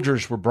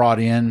soldiers were brought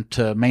in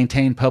to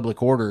maintain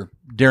public order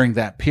during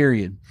that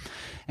period.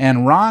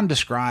 And Ron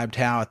described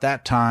how at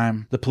that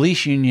time the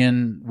police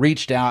union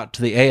reached out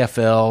to the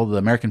AFL, the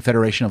American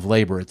Federation of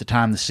Labor. At the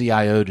time, the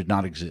CIO did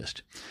not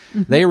exist.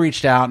 They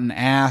reached out and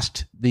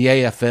asked the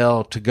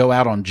AFL to go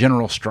out on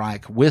general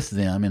strike with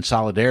them in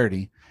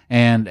solidarity.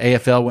 And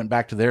AFL went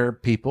back to their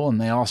people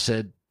and they all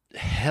said,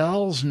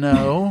 Hells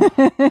no.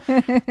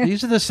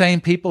 These are the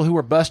same people who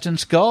were busting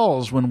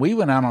skulls when we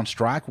went out on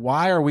strike.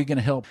 Why are we going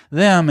to help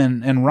them?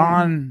 And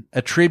Ron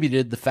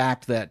attributed the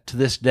fact that to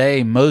this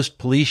day, most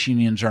police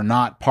unions are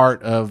not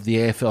part of the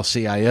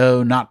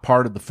AFL-CIO, not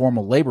part of the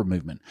formal labor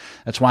movement.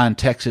 That's why in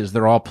Texas,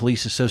 they're all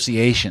police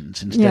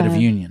associations instead of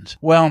unions.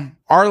 Well,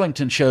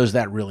 Arlington shows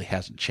that really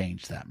hasn't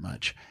changed that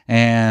much.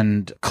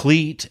 And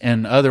CLEAT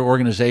and other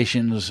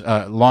organizations,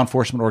 law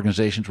enforcement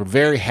organizations, were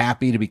very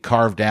happy to be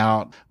carved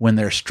out when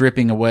they're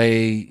stripping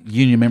away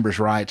union members'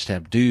 rights to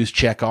have dues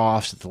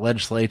check-offs at the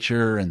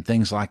legislature and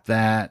things like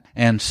that.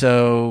 And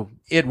so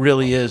it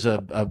really is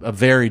a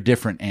very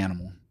different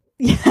animal.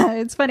 Yeah,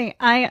 it's funny.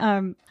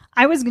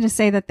 I was going to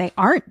say that they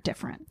aren't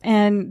different,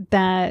 and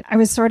that I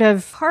was sort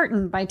of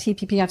heartened by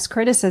TPPF's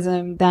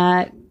criticism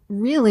that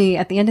really,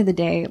 at the end of the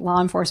day,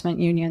 law enforcement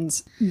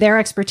unions, their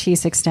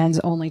expertise extends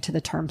only to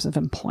the terms of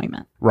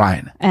employment.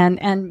 Right. And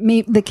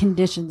the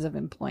conditions of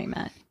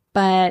employment.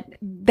 But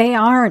they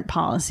aren't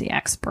policy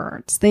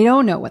experts. They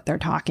don't know what they're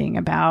talking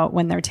about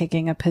when they're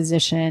taking a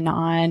position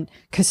on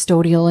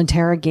custodial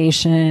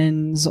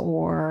interrogations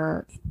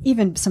or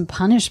even some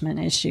punishment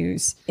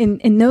issues.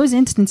 In those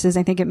instances,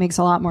 I think it makes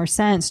a lot more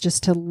sense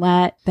just to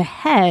let the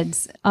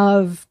heads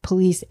of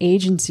police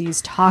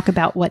agencies talk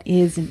about what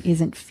is and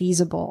isn't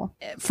feasible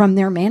from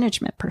their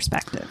management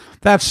perspective.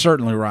 That's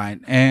certainly right.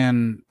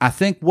 And I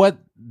think what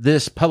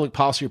this public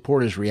policy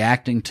report is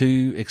reacting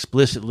to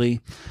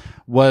explicitly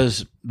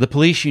was the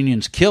police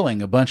unions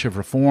killing a bunch of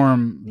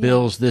reform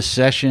bills this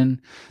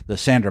session. The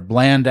Sandra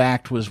Bland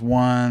Act was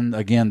one.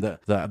 Again,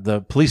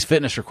 the police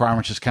fitness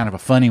requirements is kind of a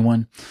funny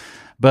one.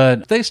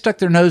 But they stuck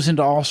their nose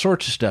into all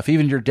sorts of stuff,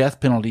 even your death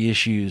penalty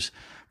issues,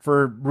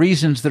 for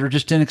reasons that are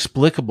just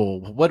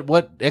inexplicable.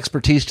 What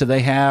expertise do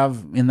they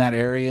have in that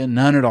area?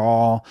 None at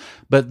all.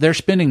 But they're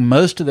spending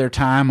most of their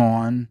time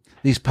on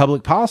these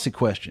public policy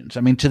questions.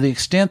 I mean, to the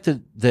extent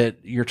that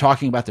you're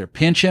talking about their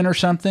pension or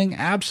something,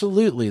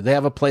 absolutely. They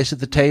have a place at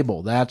the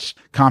table. That's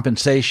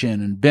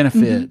compensation and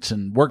benefits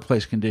and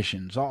workplace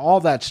conditions, all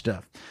that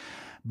stuff.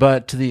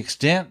 But to the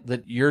extent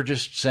that you're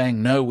just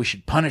saying, no, we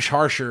should punish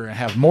harsher and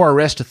have more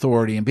arrest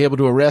authority and be able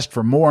to arrest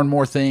for more and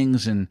more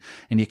things, and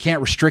you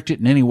can't restrict it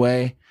in any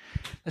way,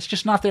 that's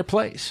just not their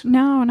place.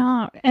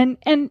 No. And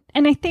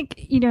I think,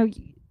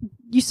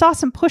 you saw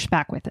some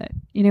pushback with it,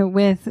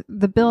 with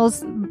the bills,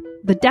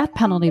 the death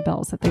penalty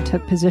bills that they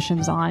took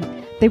positions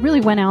on. They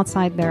really went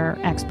outside their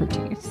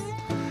expertise.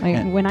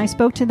 When I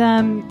spoke to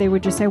them, they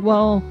would just say,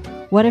 well,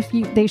 what if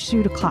they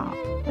shoot a cop?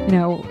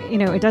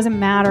 It doesn't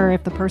matter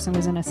if the person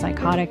was in a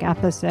psychotic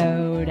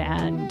episode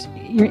and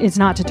it's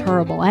not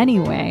deterrable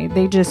anyway.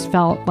 They just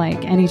felt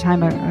like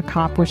anytime a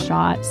cop was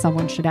shot,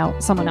 someone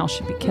else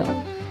should be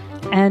killed.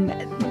 And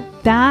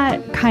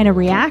that kind of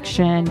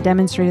reaction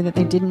demonstrated that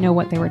they didn't know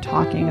what they were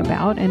talking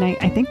about. And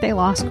I think they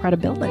lost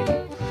credibility.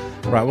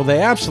 Right. Well,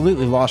 they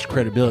absolutely lost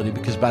credibility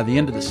because by the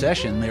end of the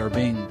session, they were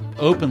being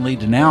openly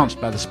denounced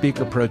by the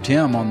Speaker pro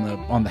tem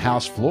on the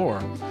House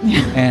floor.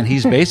 And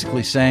he's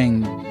basically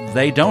saying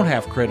they don't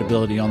have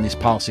credibility on these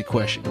policy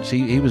questions.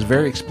 He was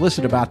very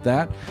explicit about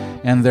that.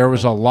 And there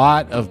was a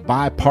lot of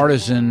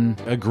bipartisan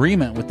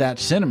agreement with that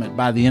sentiment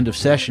by the end of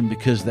session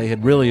because they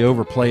had really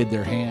overplayed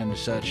their hand to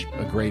such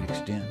a great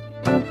extent.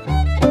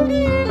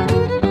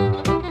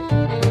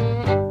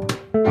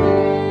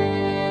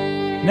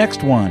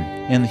 Next one.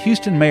 In the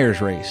Houston mayor's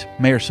race,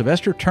 Mayor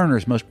Sylvester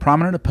Turner's most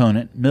prominent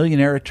opponent,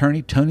 millionaire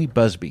attorney Tony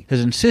Buzbee,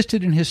 has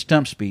insisted in his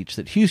stump speech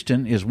that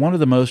Houston is one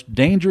of the most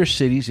dangerous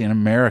cities in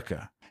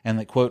America and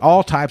that, quote,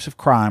 all types of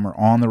crime are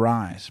on the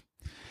rise.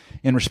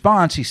 In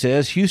response, he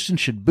says Houston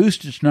should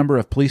boost its number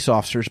of police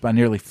officers by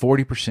nearly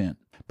 40%.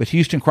 But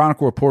Houston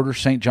Chronicle reporters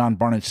St. John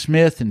Barnett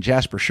Smith and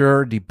Jasper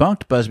Scher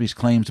debunked Buzbee's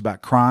claims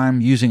about crime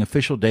using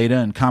official data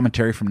and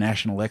commentary from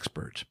national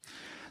experts.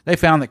 They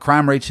found that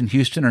crime rates in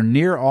Houston are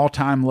near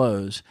all-time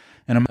lows,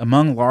 and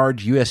among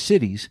large U.S.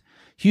 cities,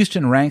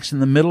 Houston ranks in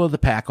the middle of the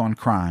pack on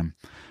crime,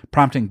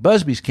 prompting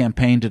Buzbee's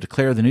campaign to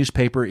declare the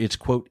newspaper its,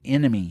 quote,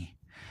 enemy.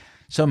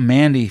 So,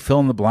 Mandy, fill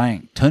in the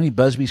blank. Tony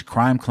Buzbee's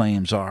crime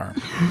claims are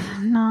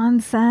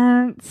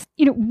nonsense.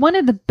 One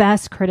of the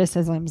best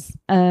criticisms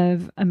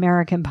of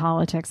American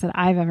politics that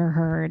I've ever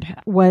heard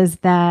was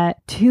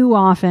that too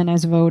often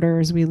as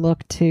voters, we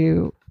look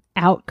to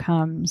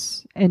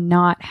outcomes and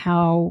not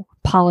how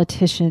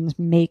politicians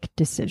make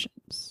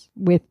decisions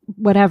with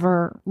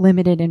whatever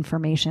limited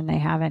information they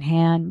have at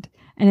hand.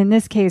 And in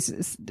this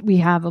case, we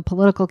have a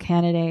political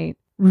candidate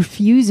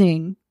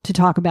refusing to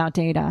talk about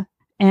data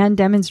and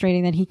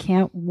demonstrating that he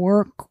can't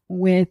work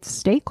with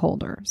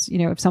stakeholders.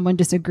 If someone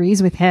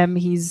disagrees with him,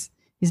 he's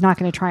not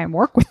going to try and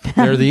work with them.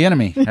 They're the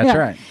enemy. That's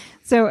right.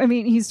 So,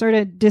 he sort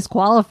of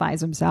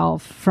disqualifies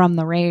himself from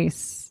the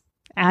race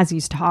as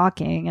he's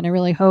talking. And I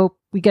really hope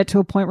we get to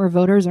a point where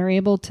voters are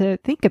able to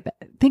think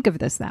of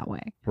this that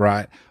way.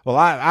 Right. Well,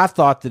 I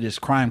thought that his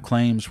crime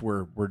claims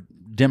were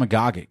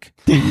demagogic.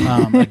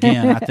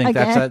 Again, I think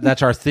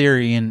that's our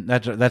theory, and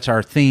that's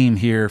our theme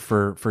here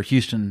for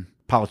Houston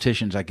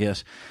politicians, I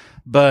guess.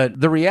 But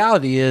the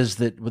reality is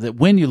that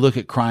when you look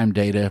at crime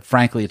data,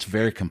 frankly, it's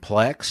very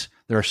complex.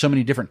 There are so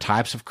many different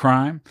types of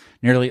crime.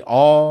 Nearly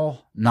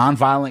all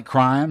nonviolent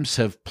crimes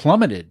have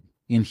plummeted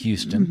in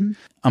Houston.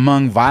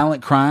 Among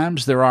violent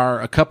crimes, there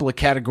are a couple of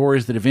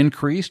categories that have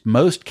increased.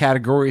 Most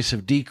categories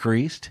have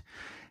decreased.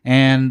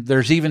 And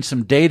there's even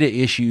some data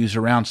issues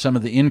around some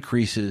of the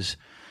increases.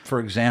 For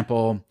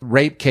example,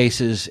 rape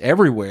cases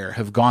everywhere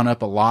have gone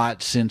up a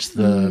lot since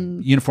the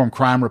Uniform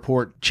Crime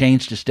Report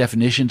changed its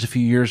definitions a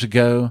few years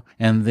ago.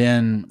 And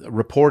then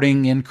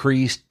reporting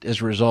increased as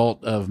a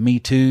result of Me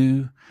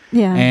Too.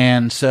 Yeah.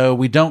 And so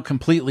we don't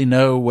completely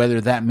know whether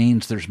that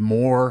means there's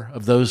more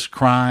of those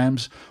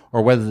crimes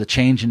or whether the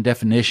change in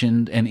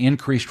definition and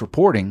increased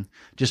reporting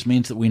just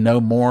means that we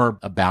know more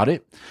about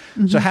it.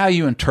 So how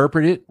you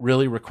interpret it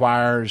really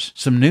requires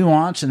some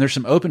nuance, and there's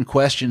some open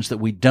questions that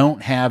we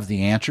don't have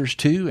the answers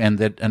to and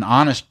that an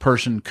honest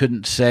person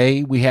couldn't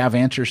say we have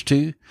answers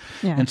to.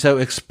 Yeah. And so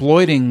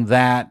exploiting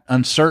that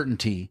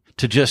uncertainty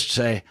to just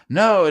say,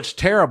 no, it's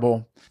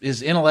terrible,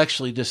 is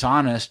intellectually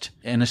dishonest,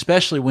 and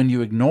especially when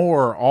you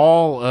ignore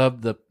all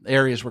of the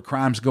areas where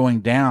crime's going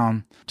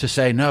down to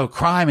say, no,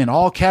 crime in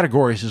all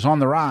categories is on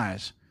the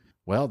rise.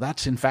 Well,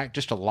 that's in fact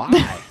just a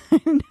lie.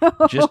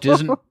 Just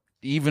isn't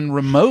even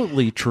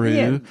remotely true.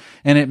 Yeah.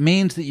 And it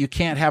means that you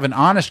can't have an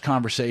honest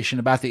conversation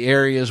about the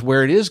areas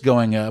where it is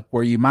going up,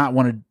 where you might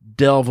want to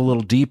delve a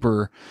little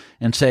deeper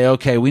and say,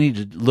 okay, we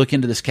need to look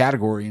into this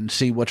category and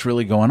see what's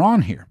really going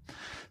on here.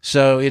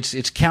 So it's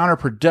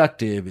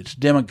counterproductive. It's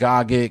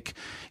demagogic.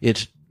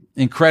 It's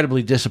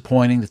incredibly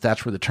disappointing that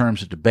that's where the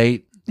terms of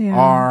debate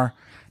are.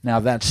 Now,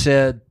 that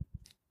said,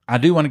 I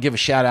do want to give a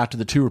shout out to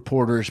the two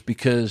reporters,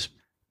 because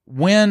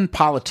when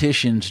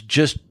politicians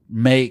just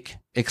make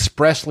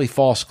expressly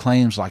false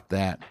claims like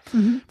that,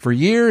 for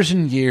years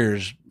and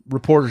years,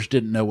 reporters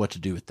didn't know what to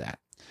do with that.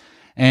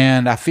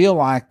 And I feel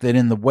like that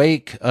in the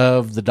wake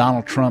of the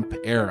Donald Trump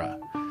era,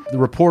 the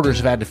reporters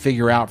have had to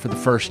figure out for the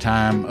first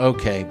time,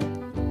 okay,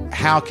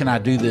 how can I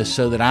do this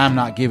so that I'm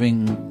not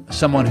giving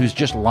someone who's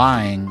just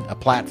lying a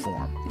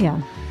platform?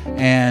 Yeah.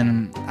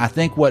 And I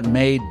think what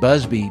made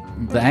Busby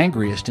the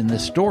angriest in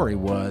this story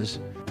was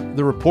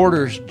the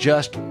reporters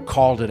just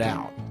called it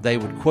out. They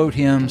would quote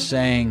him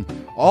saying,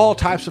 all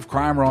types of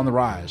crime are on the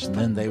rise. And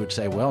then they would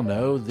say, well,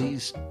 no,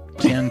 these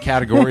 10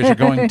 categories are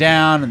going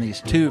down and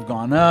these 2 have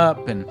gone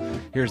up, and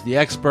here's the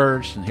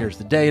experts and here's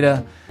the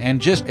data, and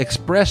just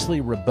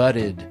expressly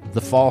rebutted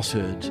the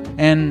falsehoods.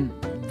 And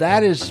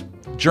that is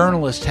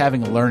journalists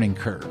having a learning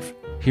curve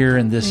here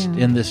in this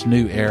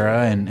new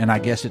era. And I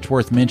guess it's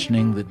worth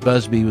mentioning that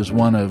Busby was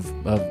one of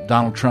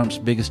Donald Trump's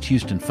biggest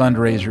Houston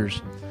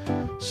fundraisers.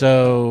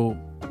 So,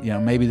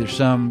 maybe there's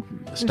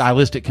some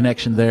stylistic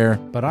connection there,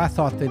 but I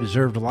thought they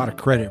deserved a lot of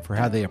credit for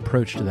how they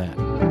approached that.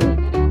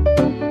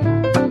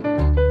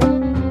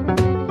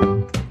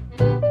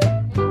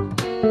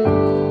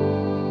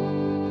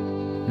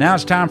 Now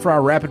it's time for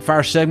our rapid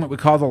fire segment we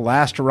call the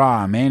Last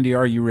Hurrah. Mandy,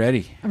 are you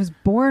ready? I was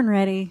born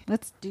ready.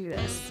 Let's do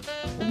this.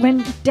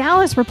 When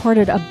Dallas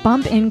reported a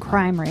bump in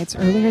crime rates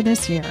earlier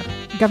this year,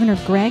 Governor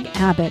Greg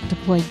Abbott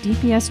deployed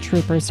DPS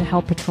troopers to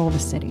help patrol the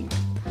city.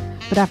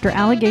 But after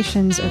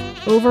allegations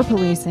of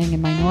over-policing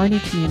in minority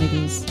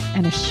communities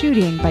and a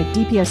shooting by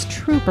DPS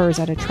troopers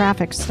at a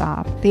traffic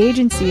stop, the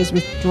agency is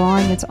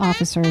withdrawing its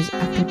officers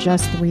after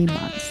just 3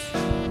 months.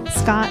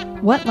 Scott,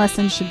 what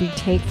lessons should we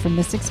take from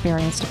this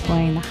experience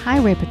deploying the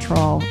highway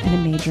patrol in a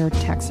major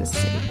Texas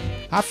city?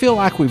 I feel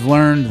like we've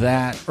learned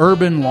that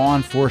urban law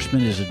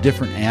enforcement is a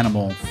different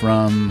animal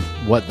from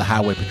what the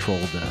highway patrol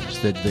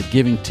does. That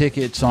giving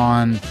tickets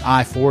on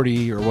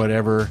I-40 or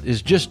whatever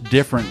is just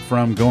different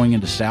from going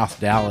into South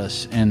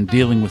Dallas and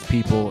dealing with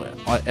people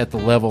at the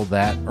level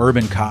that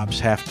urban cops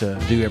have to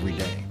do every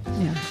day.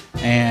 Yeah.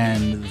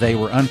 And they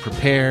were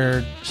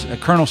unprepared.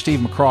 Colonel Steve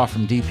McCraw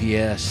from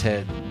DPS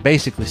had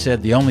basically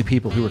said the only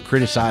people who were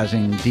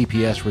criticizing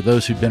DPS were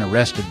those who'd been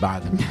arrested by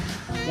them.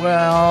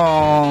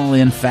 Well,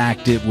 in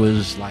fact, it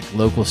was like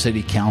local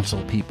city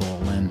council people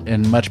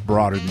and much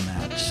broader than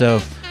that. So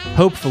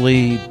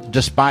hopefully,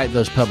 despite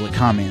those public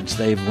comments,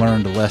 they've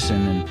learned a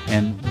lesson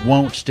and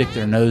won't stick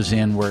their nose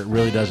in where it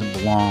really doesn't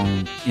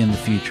belong in the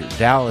future.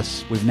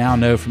 Dallas, we now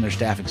know from their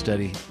staffing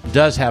study,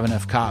 does have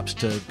enough cops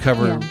to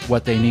cover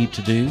what they need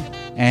to do,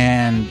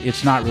 and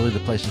it's not really the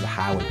place of the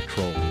highway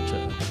patrol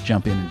to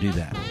jump in and do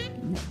that.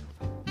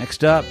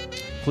 Next up,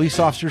 police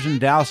officers in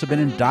Dallas have been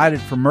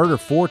indicted for murder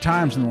 4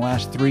 times in the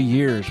last 3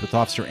 years, with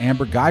Officer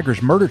Amber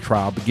Geiger's murder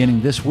trial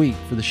beginning this week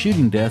for the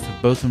shooting death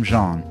of Botham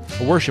Jean,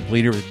 a worship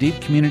leader with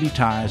deep community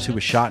ties who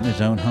was shot in his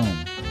own home.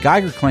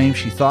 Geiger claims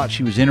she thought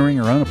she was entering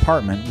her own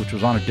apartment, which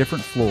was on a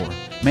different floor.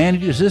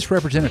 Mandy, does this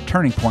represent a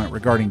turning point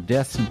regarding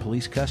deaths in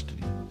police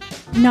custody?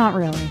 Not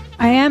really.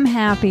 I am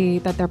happy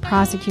that they're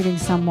prosecuting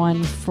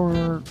someone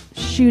for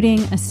shooting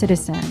a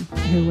citizen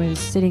who was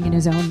sitting in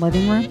his own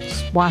living room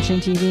watching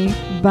TV,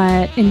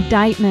 but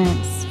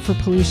indictments for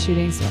police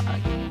shootings,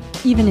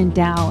 even in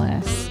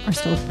Dallas, are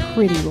still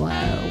pretty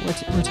low.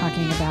 We're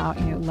talking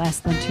about less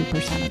than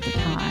 2% of the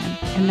time,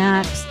 and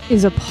that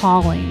is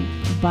appalling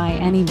by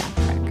any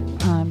metric.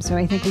 So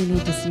I think we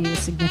need to see a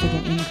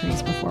significant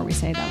increase before we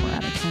say that we're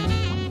at a turning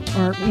point.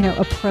 or,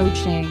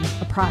 approaching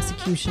a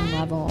prosecution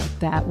level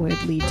that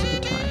would lead to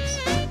deterrence.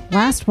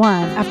 Last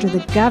one, after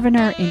the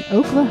governor in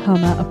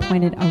Oklahoma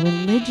appointed a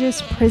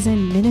religious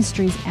prison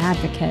ministries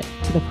advocate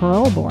to the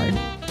parole board,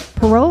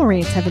 parole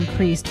rates have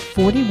increased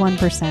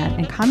 41%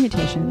 and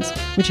commutations,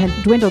 which had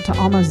dwindled to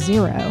almost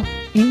zero,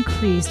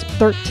 increased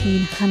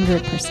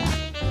 1,300%.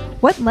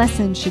 What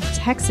lessons should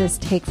Texas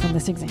take from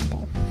this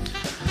example?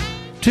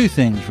 Two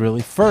things,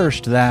 really.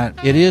 First,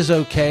 that it is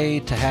okay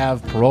to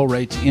have parole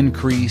rates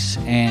increase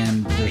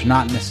and there's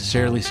not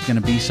necessarily going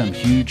to be some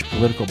huge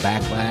political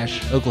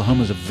backlash.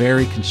 Oklahoma is a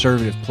very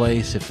conservative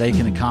place. If they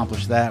can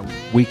accomplish that,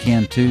 we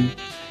can too.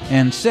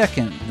 And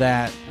second,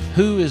 that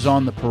who is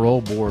on the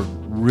parole board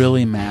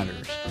really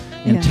matters.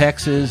 In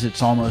Texas,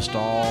 it's almost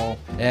all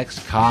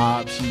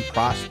ex-cops and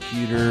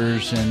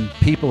prosecutors and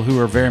people who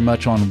are very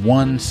much on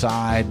one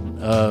side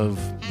of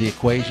the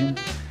equation.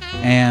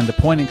 And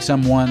appointing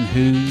someone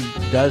who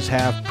does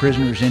have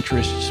prisoners'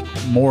 interests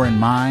more in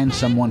mind,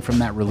 someone from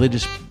that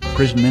religious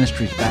prison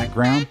ministries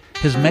background,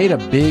 has made a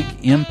big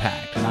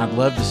impact. And I'd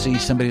love to see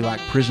somebody like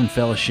Prison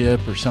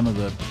Fellowship or some of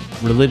the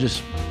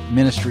religious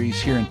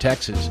ministries here in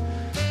Texas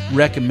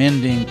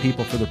recommending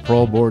people for the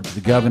parole board to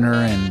the governor,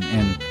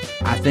 and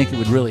I think it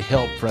would really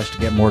help for us to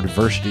get more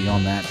diversity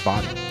on that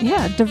body.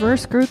 Yeah,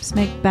 diverse groups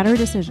make better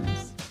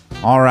decisions.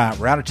 All right,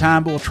 we're out of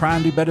time, but we'll try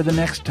and do better the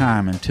next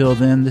time. Until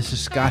then, this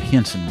is Scott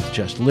Henson with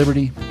Just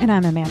Liberty. And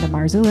I'm Amanda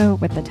Marzullo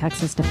with the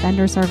Texas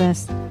Defender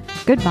Service.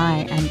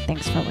 Goodbye, and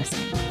thanks for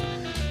listening.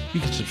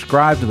 You can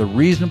subscribe to the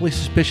Reasonably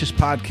Suspicious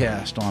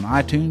podcast on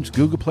iTunes,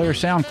 Google Play, or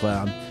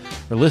SoundCloud,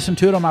 or listen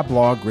to it on my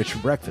blog, Grits for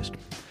Breakfast.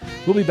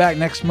 We'll be back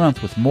next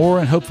month with more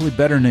and hopefully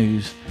better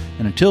news.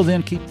 And until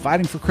then, keep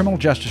fighting for criminal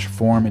justice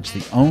reform. It's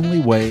the only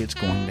way it's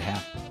going to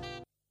happen.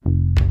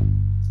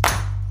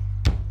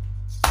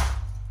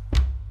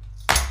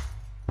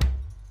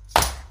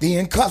 The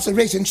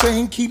incarceration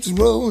train keeps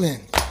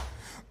rolling,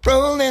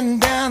 rolling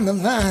down the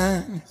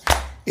line.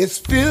 It's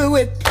filled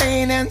with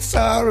pain and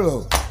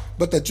sorrow,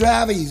 but the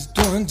driver, he's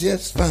doing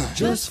just fine.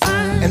 Just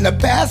fine. And the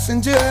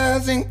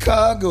passengers in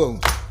cargo,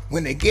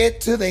 when they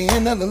get to the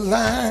end of the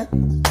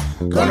line,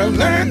 gonna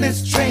learn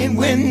this train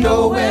went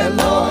nowhere,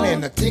 Lord,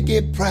 and the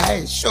ticket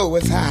price sure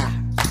is high.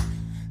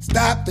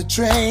 Stop the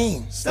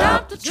train.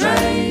 Stop the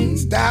train.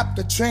 Stop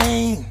the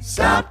train.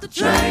 Stop the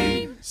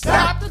train.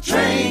 Stop the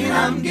train.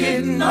 I'm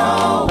getting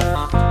old.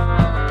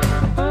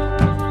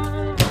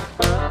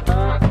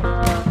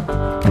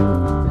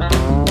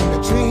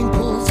 The train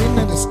pulls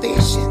into the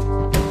station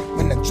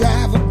when the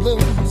driver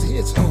blows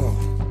his horn.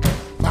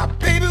 My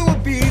baby will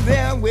be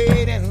there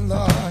waiting,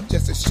 Lord,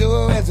 just as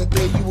sure as the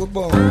day you were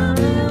born.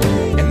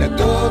 And the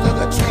doors of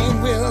the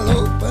train will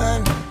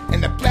open,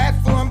 and the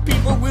platform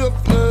people will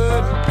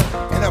flood.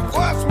 And a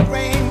voice will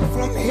ring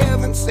from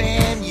heaven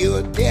saying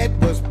your debt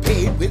was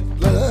paid with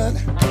blood.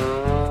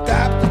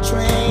 Stop the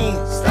train.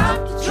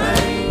 Stop the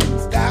train.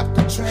 Stop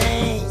the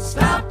train.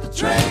 Stop the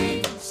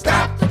train.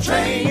 Stop the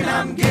train.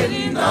 I'm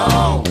getting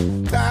old.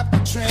 Stop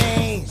the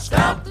train.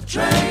 Stop the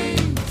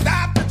train.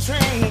 Stop the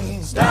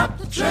train. Stop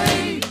the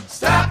train.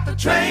 Stop the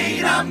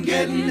train. I'm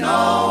getting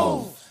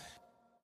old.